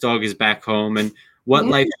this dog is back home, and what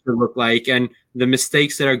life should look like, and the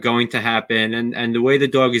mistakes that are going to happen, and the way the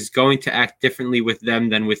dog is going to act differently with them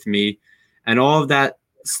than with me, and all of that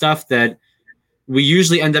stuff that we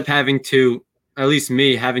usually end up having to, at least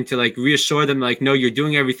me, having to like reassure them, like, no, you're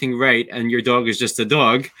doing everything right, and your dog is just a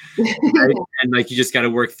dog. Right? And like, you just got to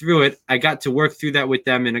work through it. I got to work through that with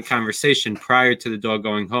them in a conversation prior to the dog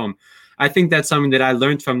going home. I think that's something that I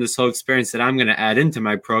learned from this whole experience that I'm going to add into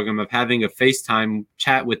my program, of having a FaceTime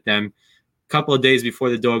chat with them couple of days before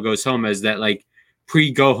the dog goes home, as that like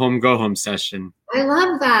go home session. I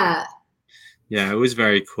love that. Yeah, it was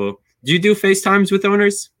very cool. Do you do FaceTimes with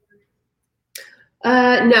owners?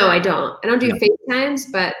 No, I don't. I don't do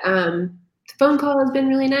FaceTimes, but the phone call has been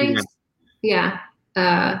really nice. Yeah.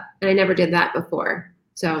 And I never did that before.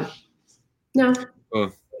 So no.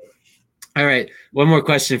 Cool. All right. One more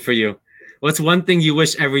question for you. What's one thing you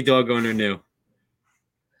wish every dog owner knew?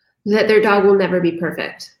 that their dog will never be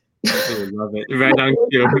perfect. I love it. Right on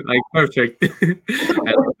cue. Like, perfect. I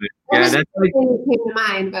love it. Yeah, that's like, came to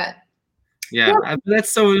mind, but yeah,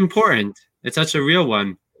 that's so important. It's such a real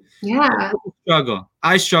one. Yeah. Struggle.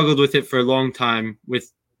 I struggled with it for a long time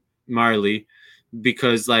with Marley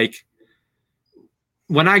because, like,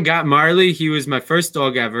 when I got Marley, he was my first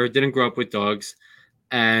dog ever. Didn't grow up with dogs,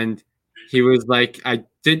 and he was like,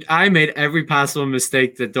 I made every possible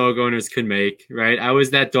mistake that dog owners could make. Right, I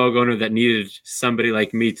was that dog owner that needed somebody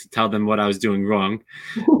like me to tell them what I was doing wrong,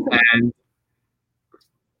 and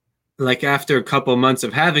like after a couple of months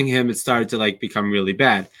of having him, it started to like become really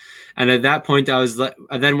bad. And at that point, I was like,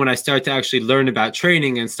 then when I started to actually learn about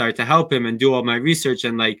training and start to help him and do all my research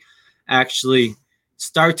and like actually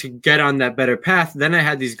start to get on that better path, then I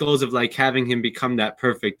had these goals of like having him become that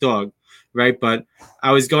perfect dog, right? But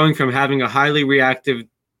I was going from having a highly reactive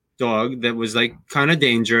dog that was like kind of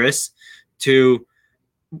dangerous to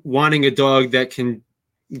wanting a dog that can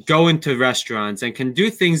go into restaurants and can do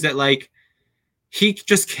things that like he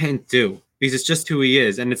just can't do because it's just who he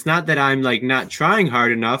is. And it's not that I'm like not trying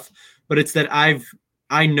hard enough, but it's that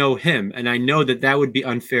I know him and I know that that would be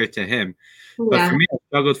unfair to him. Yeah. But for me, I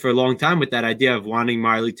struggled for a long time with that idea of wanting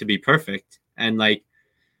Marley to be perfect. And like,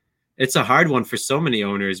 it's a hard one for so many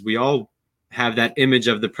owners. We all have that image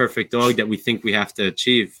of the perfect dog that we think we have to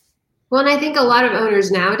achieve. Well, and I think a lot of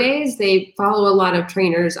owners nowadays, they follow a lot of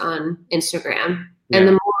trainers on Instagram. Yeah. And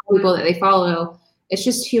the more people that they follow, it's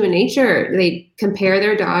just human nature. They compare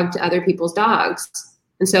their dog to other people's dogs.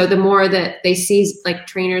 And so the more that they see like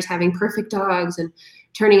trainers having perfect dogs and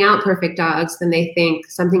turning out perfect dogs, then they think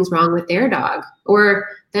something's wrong with their dog or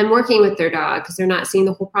them working with their dog because they're not seeing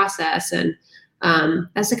the whole process. And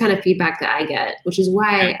that's the kind of feedback that I get, which is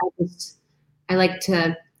why I like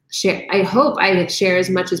to share. I hope I share as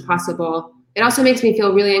much as possible. It also makes me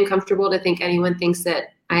feel really uncomfortable to think anyone thinks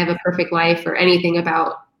that I have a perfect life or anything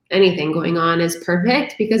about anything going on is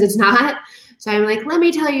perfect, because it's not. So I'm like, let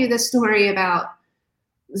me tell you this story about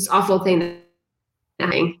this awful thing that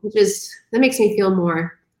makes me feel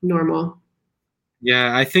more normal.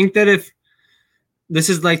 Yeah, I think that if this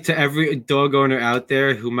is like to every dog owner out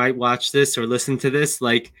there who might watch this or listen to this,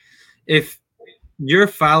 like if you're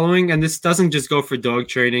following, and this doesn't just go for dog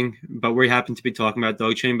training, but we happen to be talking about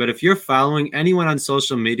dog training, but if you're following anyone on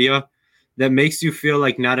social media that makes you feel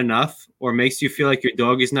like not enough or makes you feel like your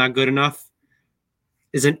dog is not good enough,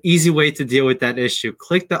 is an easy way to deal with that issue.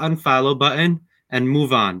 Click the unfollow button and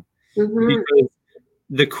move on. Mm-hmm. Because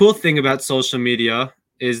the cool thing about social media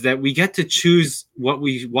is that we get to choose what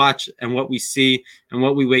we watch and what we see and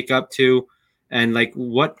what we wake up to and like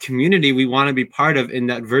what community we want to be part of in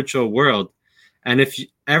that virtual world. And if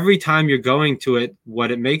every time you're going to it,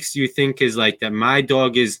 what it makes you think is like that my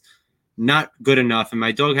dog is not good enough and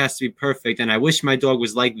my dog has to be perfect and I wish my dog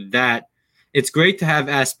was like that. It's great to have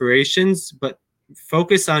aspirations, but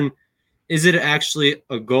focus on, is it actually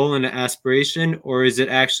a goal and an aspiration, or is it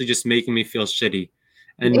actually just making me feel shitty?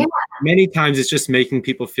 And many times it's just making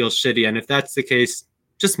people feel shitty. And if that's the case,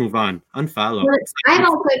 just move on, unfollow. I've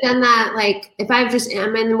also done that. Like if I'm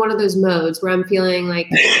in one of those modes where I'm feeling like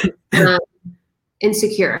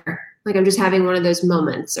insecure, like I'm just having one of those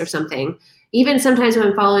moments or something. Even sometimes when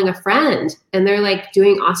I'm following a friend and they're like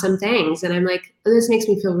doing awesome things and I'm like, oh, this makes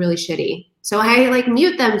me feel really shitty. So I like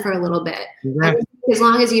mute them for a little bit. Yeah. As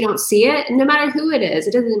long as you don't see it, no matter who it is,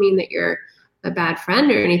 it doesn't mean that you're a bad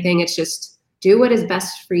friend or anything. It's just do what is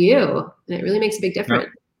best for you. And it really makes a big difference.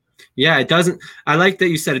 Yeah, it doesn't. I like that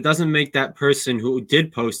you said it doesn't make that person who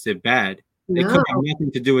did post it bad. No. It could have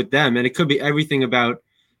nothing to do with them. And it could be everything about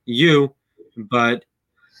you. But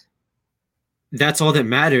that's all that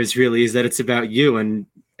matters really, is that it's about you. And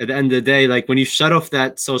at the end of the day, like when you shut off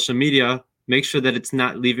that social media, make sure that it's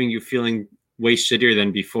not leaving you feeling way shittier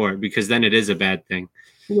than before, because then it is a bad thing.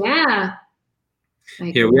 Yeah.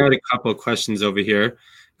 Here, we had a couple of questions over here.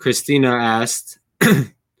 Christina asked,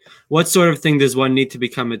 what sort of thing does one need to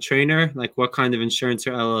become a trainer? Like what kind of insurance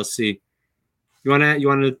or LLC? You want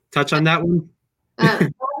to touch on that one?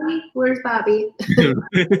 Bobby? Where's Bobby?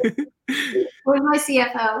 Where's my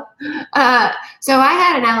CFO? So I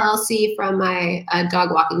had an LLC from my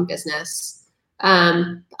dog walking business.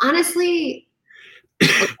 Honestly,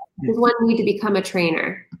 does one need to become a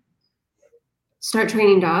trainer? Start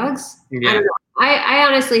training dogs? Yeah. I don't know. I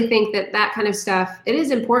honestly think that kind of stuff, it is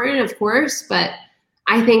important, of course, but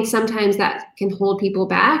I think sometimes that can hold people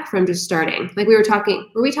back from just starting. Like were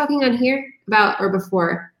we talking on here about or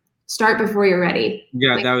before? Start before you're ready.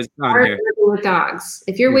 Yeah, like, that was on here. With dogs.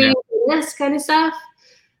 If you're waiting for this kind of stuff,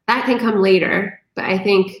 that can come later. But I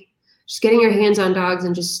think just getting your hands on dogs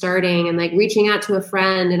and just starting and like reaching out to a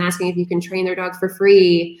friend and asking if you can train their dog for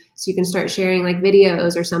free so you can start sharing like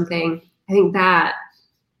videos or something. I think that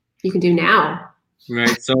you can do now.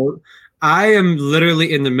 Right. So I am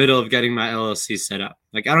literally in the middle of getting my LLC set up.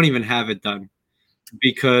 Like I don't even have it done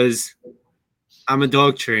because I'm a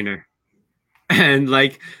dog trainer. And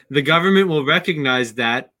like the government will recognize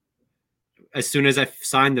that as soon as I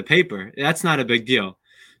sign the paper. That's not a big deal.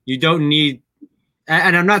 You don't need,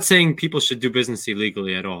 and I'm not saying people should do business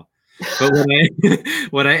illegally at all. But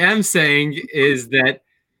what I am saying is that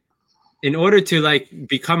in order to like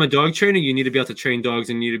become a dog trainer, you need to be able to train dogs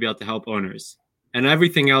and you need to be able to help owners. And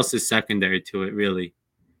everything else is secondary to it, really.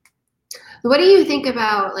 What do you think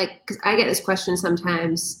about, like, because I get this question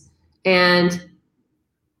sometimes, and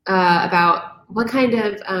about what kind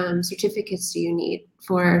of certificates do you need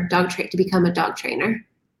for to become a dog trainer?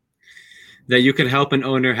 That you can help an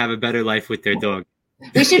owner have a better life with their dog.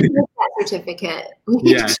 We should get that certificate. We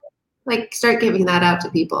need to, like, start giving that out to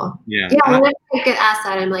people. Yeah. Whenever I get asked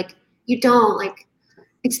that, I'm like, you don't, like,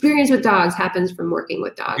 experience with dogs happens from working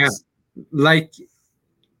with dogs. Yeah. Like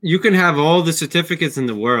you can have all the certificates in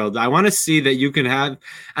the world. I want to see that you can have,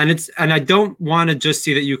 and I don't want to just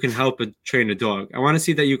see that you can help train a dog. I want to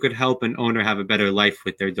see that you could help an owner have a better life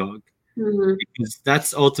with their dog. Mm-hmm. Because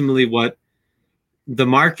that's ultimately what the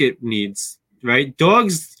market needs, right?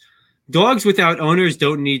 Dogs without owners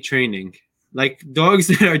don't need training. Like dogs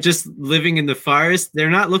that are just living in the forest, they're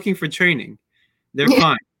not looking for training. They're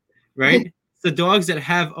fine, right? It's the dogs that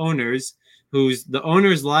have owners the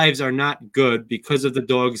owners' lives are not good because of the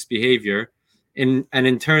dog's behavior, and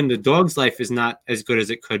in turn, the dog's life is not as good as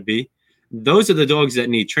it could be. Those are the dogs that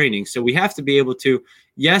need training. So we have to be able to,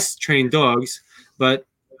 yes, train dogs, but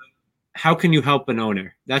how can you help an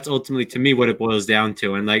owner? That's ultimately, to me, what it boils down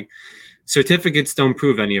to. And like, certificates don't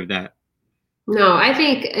prove any of that. No, I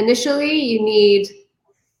think initially you need,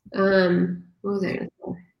 what was I going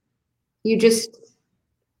to say?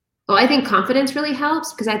 I think confidence really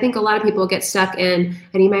helps, because I think a lot of people get stuck in,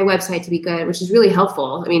 I need my website to be good, which is really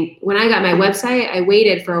helpful. I mean, when I got my website, I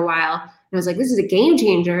waited for a while and I was like, this is a game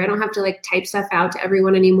changer. I don't have to like type stuff out to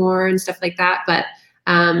everyone anymore and stuff like that. But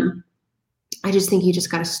I just think you just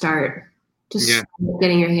got to start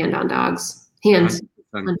getting your hand on dogs.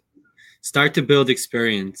 Start to build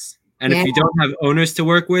experience. And if you don't have owners to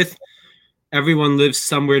work with, everyone lives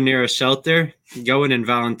somewhere near a shelter. Go in and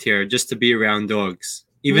volunteer just to be around dogs.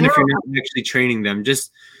 Even if you're not actually training them,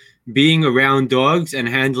 just being around dogs and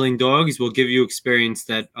handling dogs will give you experience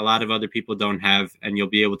that a lot of other people don't have, and you'll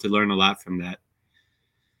be able to learn a lot from that.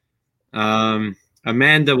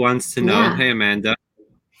 Amanda wants to know, hey, Amanda,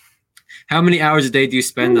 how many hours a day do you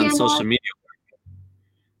spend on social media?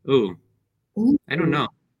 Ooh, I don't know.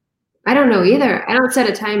 I don't know either. I don't set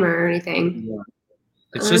a timer or anything. Yeah.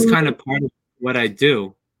 It's just kind of part of what I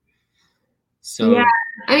do. So yeah,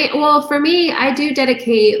 I mean, well, for me, I do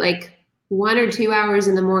dedicate like 1 or 2 hours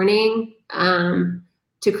in the morning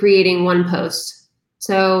to creating one post.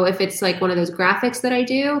 So if it's like one of those graphics that I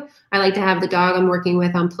do, I like to have the dog I'm working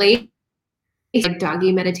with on play, like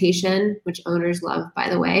doggy meditation, which owners love, by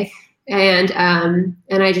the way. And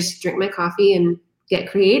I just drink my coffee and get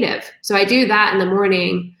creative. So I do that in the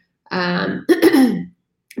morning.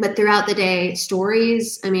 But throughout the day,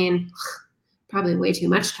 stories, I mean, probably way too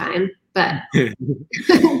much time. But, but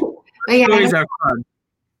yeah, stories are fun.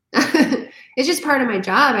 It's just part of my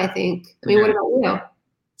job, I think. I mean, what about you?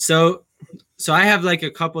 So I have like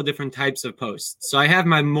a couple different types of posts. So I have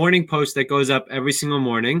my morning post that goes up every single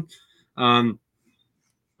morning.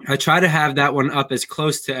 I try to have that one up as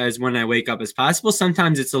close to as when I wake up as possible.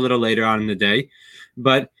 Sometimes it's a little later on in the day,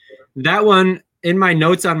 but that one, in my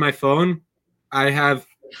notes on my phone, I have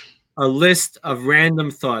a list of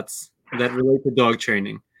random thoughts that relate to dog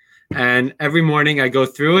training. And every morning I go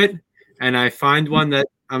through it and I find one that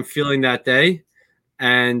I'm feeling that day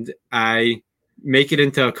and I make it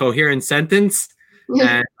into a coherent sentence.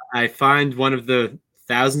 And I find one of the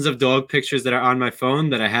thousands of dog pictures that are on my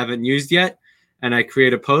phone that I haven't used yet. And I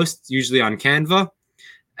create a post, usually on Canva.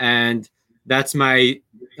 And that's my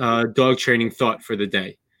dog training thought for the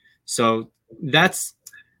day. So that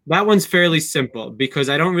one's fairly simple because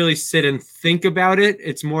I don't really sit and think about it.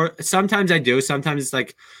 It's more, sometimes I do. Sometimes it's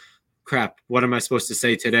like, crap, what am I supposed to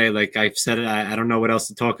say today? Like I've said it, I don't know what else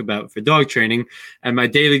to talk about for dog training. And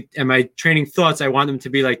my training thoughts, I want them to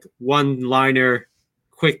be like one-liner,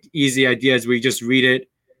 quick, easy ideas where you just read it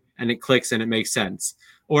and it clicks and it makes sense,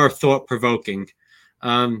 or thought-provoking.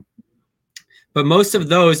 But most of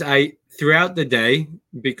those throughout the day,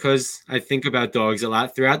 because I think about dogs a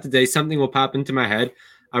lot, throughout the day, something will pop into my head.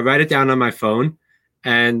 I write it down on my phone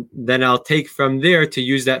And then I'll take from there to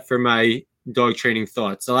use that for my dog training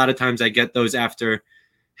thoughts. A lot of times I get those after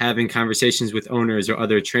having conversations with owners or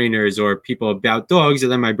other trainers or people about dogs,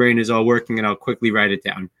 and then my brain is all working and I'll quickly write it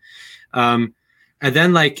down. And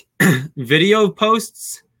then like video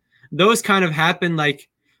posts, those kind of happen. Like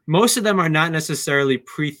most of them are not necessarily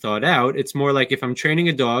pre-thought out. It's more like if I'm training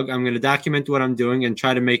a dog, I'm going to document what I'm doing and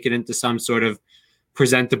try to make it into some sort of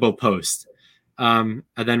presentable post, and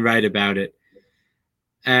then write about it.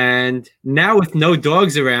 And now with no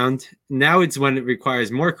dogs around, now it's when it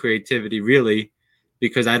requires more creativity, really,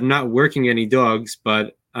 because I'm not working any dogs,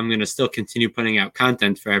 but I'm going to still continue putting out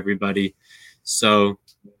content for everybody. So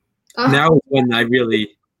now is when I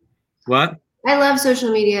really, what? I love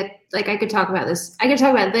social media. Like I could talk about this. I could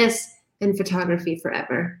talk about this and photography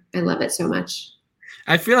forever. I love it so much.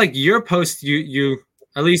 I feel like your posts, you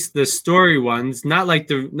at least the story ones, not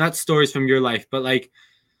stories from your life, but like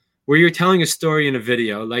where you're telling a story in a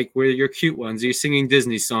video, like where you're cute ones, you're singing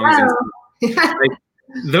Disney songs. And like,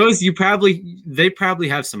 those they probably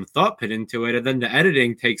have some thought put into it, and then the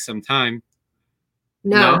editing takes some time.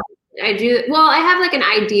 No, I do. Well, I have like an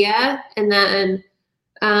idea, and then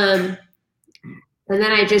I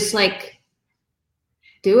just like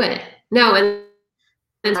do it. No,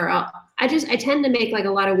 I tend to make like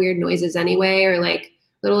a lot of weird noises anyway, or like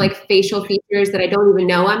little like facial features that I don't even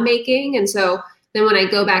know I'm making, and so then when I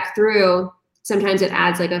go back through, sometimes it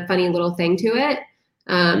adds like a funny little thing to it.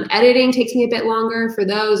 Editing takes me a bit longer. For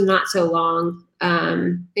those, not so long.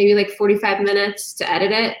 Maybe like 45 minutes to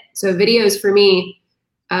edit it. So videos for me,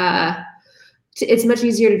 it's much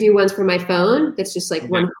easier to do ones from my phone. That's just like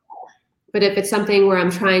one. But if it's something where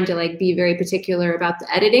I'm trying to like be very particular about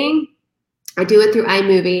the editing, I do it through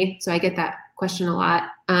iMovie. So I get that question a lot.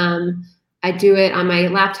 I do it on my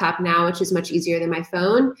laptop now, which is much easier than my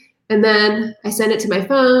phone. And then I send it to my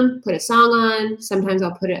phone, put a song on. Sometimes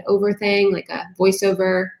I'll put an over thing, like a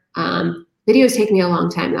voiceover. Videos take me a long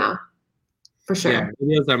time now, for sure. Yeah,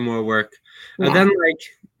 videos are more work. Yeah. And then like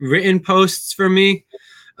written posts for me,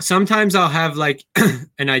 sometimes I'll have like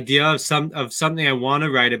an idea of something I want to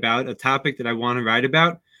write about, a topic that I want to write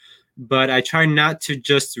about, but I try not to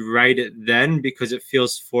just write it then because it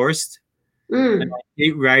feels forced. And I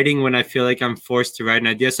hate writing when I feel like I'm forced to write an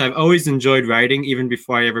idea. So I've always enjoyed writing even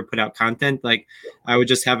before I ever put out content. Like I would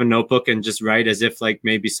just have a notebook and just write as if like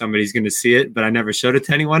maybe somebody's going to see it, but I never showed it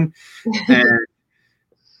to anyone. And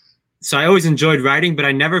so I always enjoyed writing, but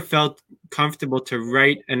I never felt comfortable to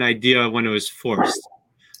write an idea when it was forced.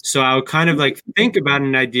 So I would kind of like think about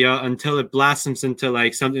an idea until it blossoms into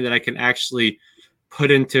like something that I can actually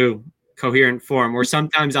put into coherent form. Or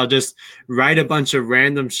sometimes I'll just write a bunch of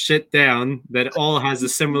random shit down that all has a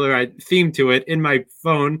similar theme to it in my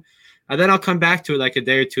phone, and then I'll come back to it like a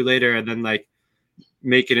day or two later and then like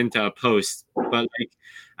make it into a post. But like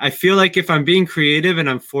I feel like if I'm being creative and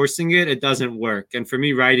I'm forcing it, it doesn't work. And for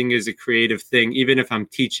me, writing is a creative thing, even if I'm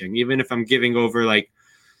teaching, even if I'm giving over like,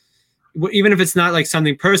 even if it's not like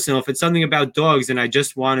something personal, if it's something about dogs and I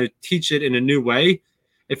just want to teach it in a new way,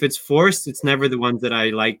 if it's forced, it's never the ones that I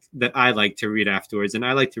like to read afterwards. And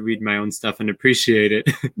I like to read my own stuff and appreciate it.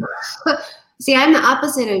 See, I'm the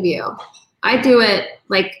opposite of you. I do it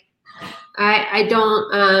like I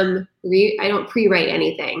don't pre-write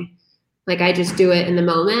anything. Like I just do it in the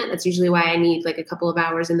moment. That's usually why I need like a couple of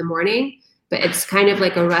hours in the morning, but it's kind of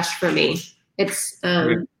like a rush for me. It's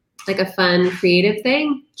like a fun creative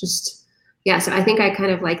thing. Just, yeah. So I think I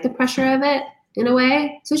kind of like the pressure of it in a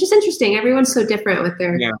way. So it's just interesting. Everyone's so different with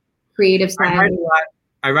their creative side.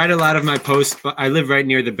 I write a lot of my posts, but I live right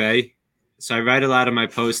near the bay. So I write a lot of my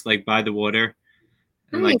posts like by the water.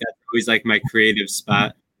 And like that's always like my creative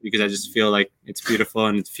spot because I just feel like it's beautiful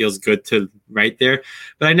and it feels good to write there.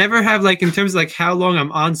 But I never have like in terms of like how long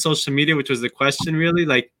I'm on social media, which was the question really.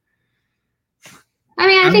 Like I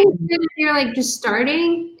mean, I think if you're like just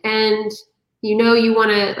starting and you know you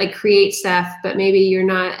want to like create stuff, but maybe you're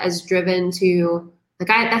not as driven to like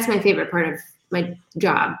that's my favorite part of my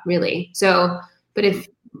job, really. So, but if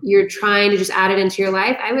you're trying to just add it into your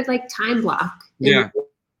life, I would like time block. Yeah.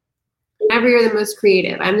 Whenever you're the most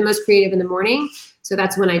creative, I'm the most creative in the morning, so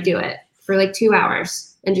that's when I do it for like 2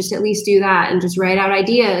 hours and just at least do that and just write out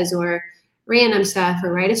ideas or random stuff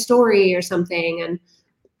or write a story or something. And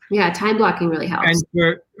yeah, time blocking really helps.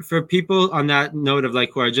 And for people on that note of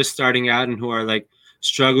like who are just starting out and who are like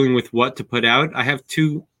struggling with what to put out, I have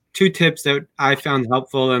two tips that I found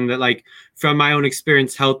helpful and that like from my own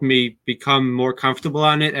experience helped me become more comfortable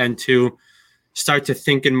on it and to start to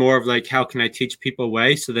think in more of like how can I teach people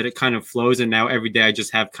way so that it kind of flows and now every day I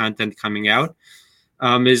just have content coming out.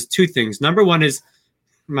 Is two things. Number one is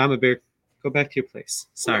Mama Bear, go back to your place.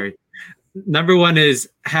 Sorry. number one is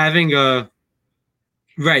having a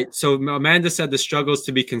right. So Amanda said the struggle is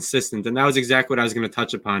to be consistent, and that was exactly what I was going to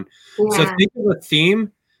touch upon. Yeah. So think of a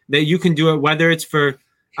theme that you can do it, whether it's for,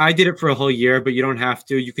 I did it for a whole year, but you don't have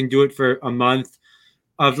to. You can do it for a month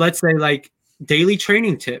of, let's say, like daily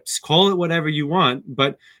training tips. Call it whatever you want,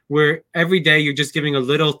 but where every day you're just giving a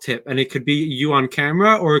little tip, and it could be you on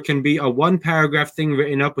camera, or it can be a 1-paragraph thing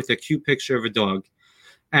written up with a cute picture of a dog.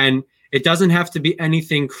 And it doesn't have to be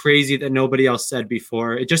anything crazy that nobody else said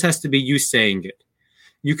before. It just has to be you saying it.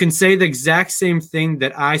 You can say the exact same thing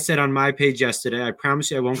that I said on my page yesterday. I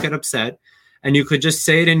promise you I won't get upset. And you could just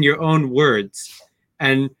say it in your own words.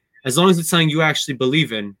 And as long as it's something you actually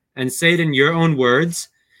believe in, and say it in your own words,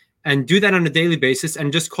 and do that on a daily basis,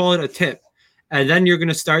 and just call it a tip. And then you're going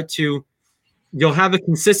to start to, you'll have a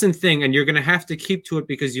consistent thing, and you're going to have to keep to it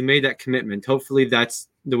because you made that commitment. Hopefully that's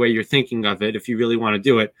the way you're thinking of it. If you really want to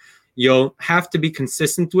do it, you'll have to be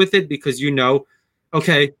consistent with it because you know,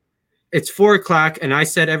 okay, it's 4 o'clock, and I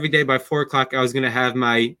said every day by 4 o'clock I was going to have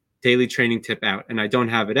my daily training tip out, and I don't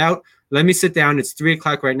have it out. Let me sit down. It's 3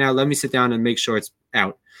 o'clock right now. Let me sit down and make sure it's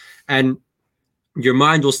out. And your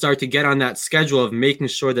mind will start to get on that schedule of making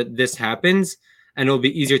sure that this happens, and it'll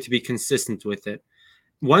be easier to be consistent with it.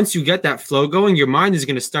 Once you get that flow going, your mind is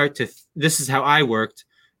going to start to, this is how I worked.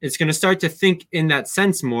 It's going to start to think in that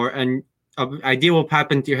sense more, and an idea will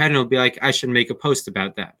pop into your head, and it'll be like, I should make a post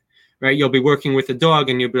about that, right? You'll be working with a dog,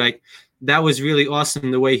 and you'll be like, that was really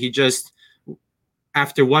awesome the way he just,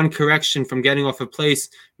 after one correction from getting off a place,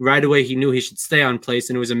 right away he knew he should stay on place,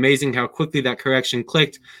 and it was amazing how quickly that correction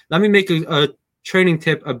clicked. Let me make a training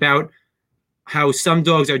tip about how some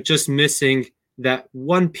dogs are just missing that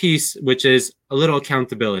one piece, which is a little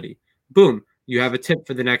accountability. Boom, you have a tip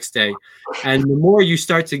for the next day. And the more you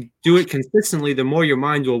start to do it consistently, the more your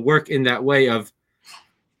mind will work in that way of,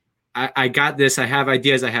 I got this, I have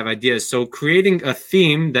ideas. So creating a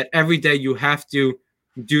theme that every day you have to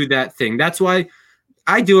do that thing. That's why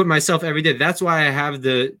I do it myself every day. That's why I have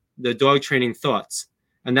the dog training thoughts.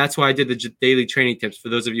 And that's why I did the daily training tips. For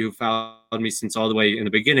those of you who followed me since all the way in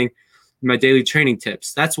the beginning, my daily training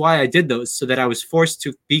tips. That's why I did those, so that I was forced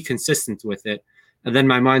to be consistent with it. And then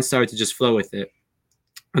my mind started to just flow with it.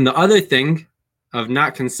 And the other thing of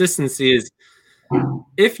not consistency is,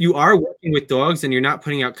 if you are working with dogs and you're not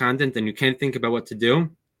putting out content and you can't think about what to do,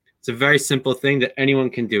 it's a very simple thing that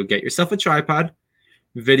anyone can do. Get yourself a tripod,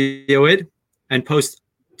 video it, and post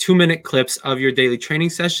 2-minute clips of your daily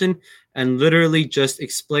training session, and literally just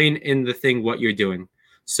explain in the thing what you're doing.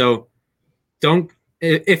 So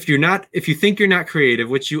if you think you're not creative,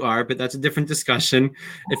 which you are, but that's a different discussion.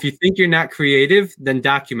 If you think you're not creative, then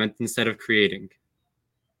document instead of creating.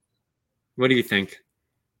 What do you think?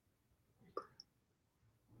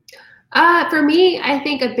 For me, I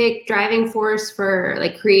think a big driving force for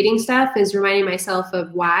like creating stuff is reminding myself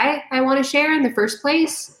of why I want to share in the first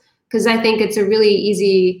place. Because I think it's a really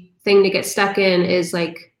easy thing to get stuck in, is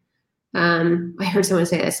like, I heard someone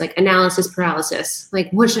say this, like analysis paralysis.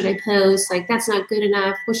 Like, what should I post? Like, that's not good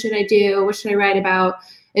enough. What should I do? What should I write about?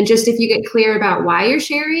 And just if you get clear about why you're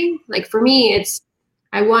sharing, like for me, it's,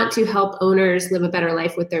 I want to help owners live a better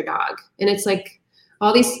life with their dog. And it's like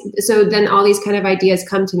so then all these kind of ideas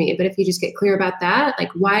come to me. But if you just get clear about that, like,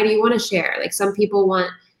 why do you want to share? Like, some people want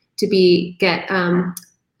to get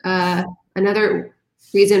another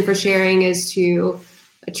reason for sharing is to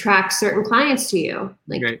attract certain clients to you.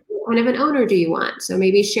 Like, right. What kind of an owner do you want? So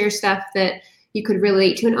maybe share stuff that you could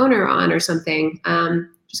relate to an owner on or something.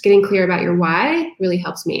 Just getting clear about your why really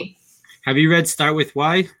helps me. Have you read Start With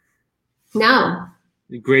Why? No.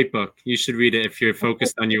 Great book. You should read it if you're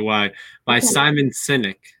focused on your why, by Simon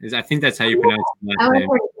Sinek. I think that's how you pronounce it. I've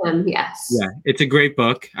heard of him, yes. Yeah, it's a great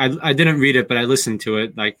book. I didn't read it, but I listened to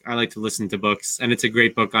it. Like, I like to listen to books, and it's a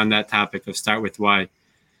great book on that topic of Start With Why.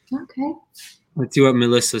 Okay. Let's see what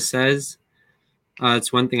Melissa says.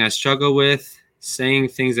 It's one thing I struggle with, saying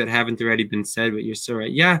things that haven't already been said, but you're so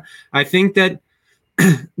right. Yeah, I think that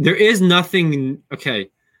there is nothing, okay,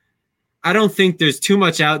 I don't think there's too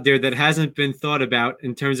much out there that hasn't been thought about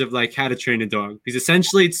in terms of like how to train a dog, because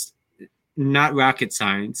essentially it's not rocket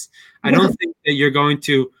science. I don't think that you're going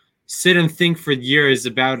to sit and think for years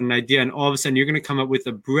about an idea and all of a sudden you're going to come up with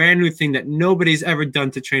a brand new thing that nobody's ever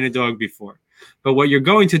done to train a dog before. But what you're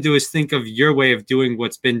going to do is think of your way of doing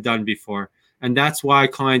what's been done before. And that's why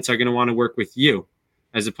clients are going to want to work with you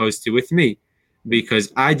as opposed to with me.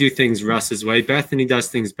 Because I do things Russ's way, Bethany does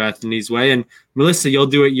things Bethany's way, and Melissa, you'll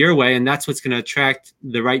do it your way, and that's what's going to attract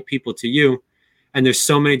the right people to you. And there's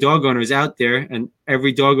so many dog owners out there, and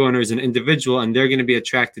every dog owner is an individual, and they're going to be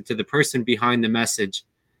attracted to the person behind the message,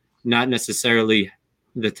 not necessarily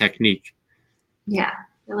the technique. Yeah,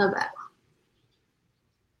 I love that.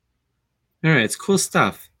 All right, it's cool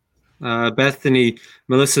stuff. Bethany,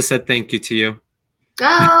 Melissa said thank you to you.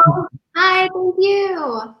 Oh, hi, thank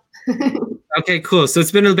you. Okay, cool. So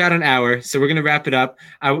it's been about an hour, so we're gonna wrap it up.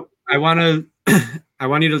 I want to I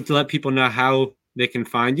want you to let people know how they can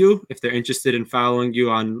find you if they're interested in following you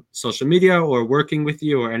on social media or working with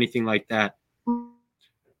you or anything like that.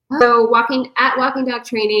 So walking dog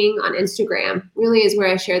training on Instagram really is where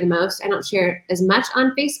I share the most. I don't share as much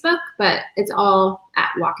on Facebook, but it's all at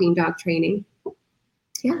walking dog training.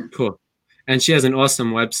 Yeah. Cool. And she has an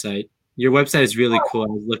awesome website. Your website is really cool. I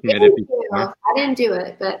was looking at it before. I didn't do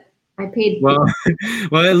it, but I paid. Well,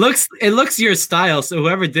 it looks your style. So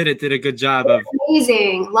whoever did it did a good job of.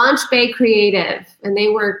 Amazing. Launch Bay Creative, and they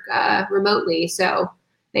work remotely, so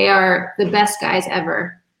they are the best guys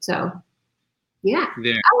ever. So, yeah.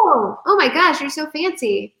 There. Oh my gosh, you're so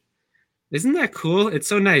fancy. Isn't that cool? It's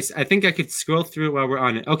so nice. I think I could scroll through it while we're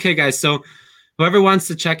on it. Okay, guys. So whoever wants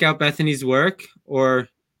to check out Bethany's work or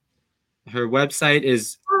her website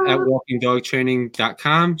is at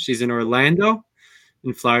walkingdogtraining.com. She's in Orlando,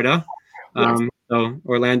 in Florida. Yes. So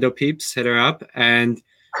Orlando peeps, hit her up. And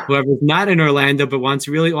whoever's not in Orlando but wants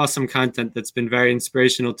really awesome content that's been very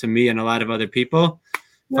inspirational to me and a lot of other people,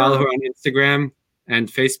 follow her on Instagram and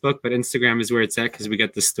Facebook. But Instagram is where it's at because we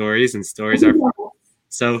get the stories, and stories are fun.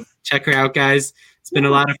 So check her out, guys. It's been a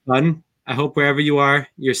lot of fun. I hope wherever you are,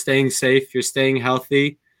 you're staying safe, you're staying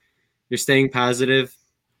healthy, you're staying positive.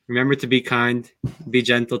 Remember to be kind, be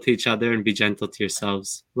gentle to each other, and be gentle to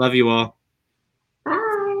yourselves. Love you all.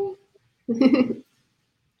 Bye.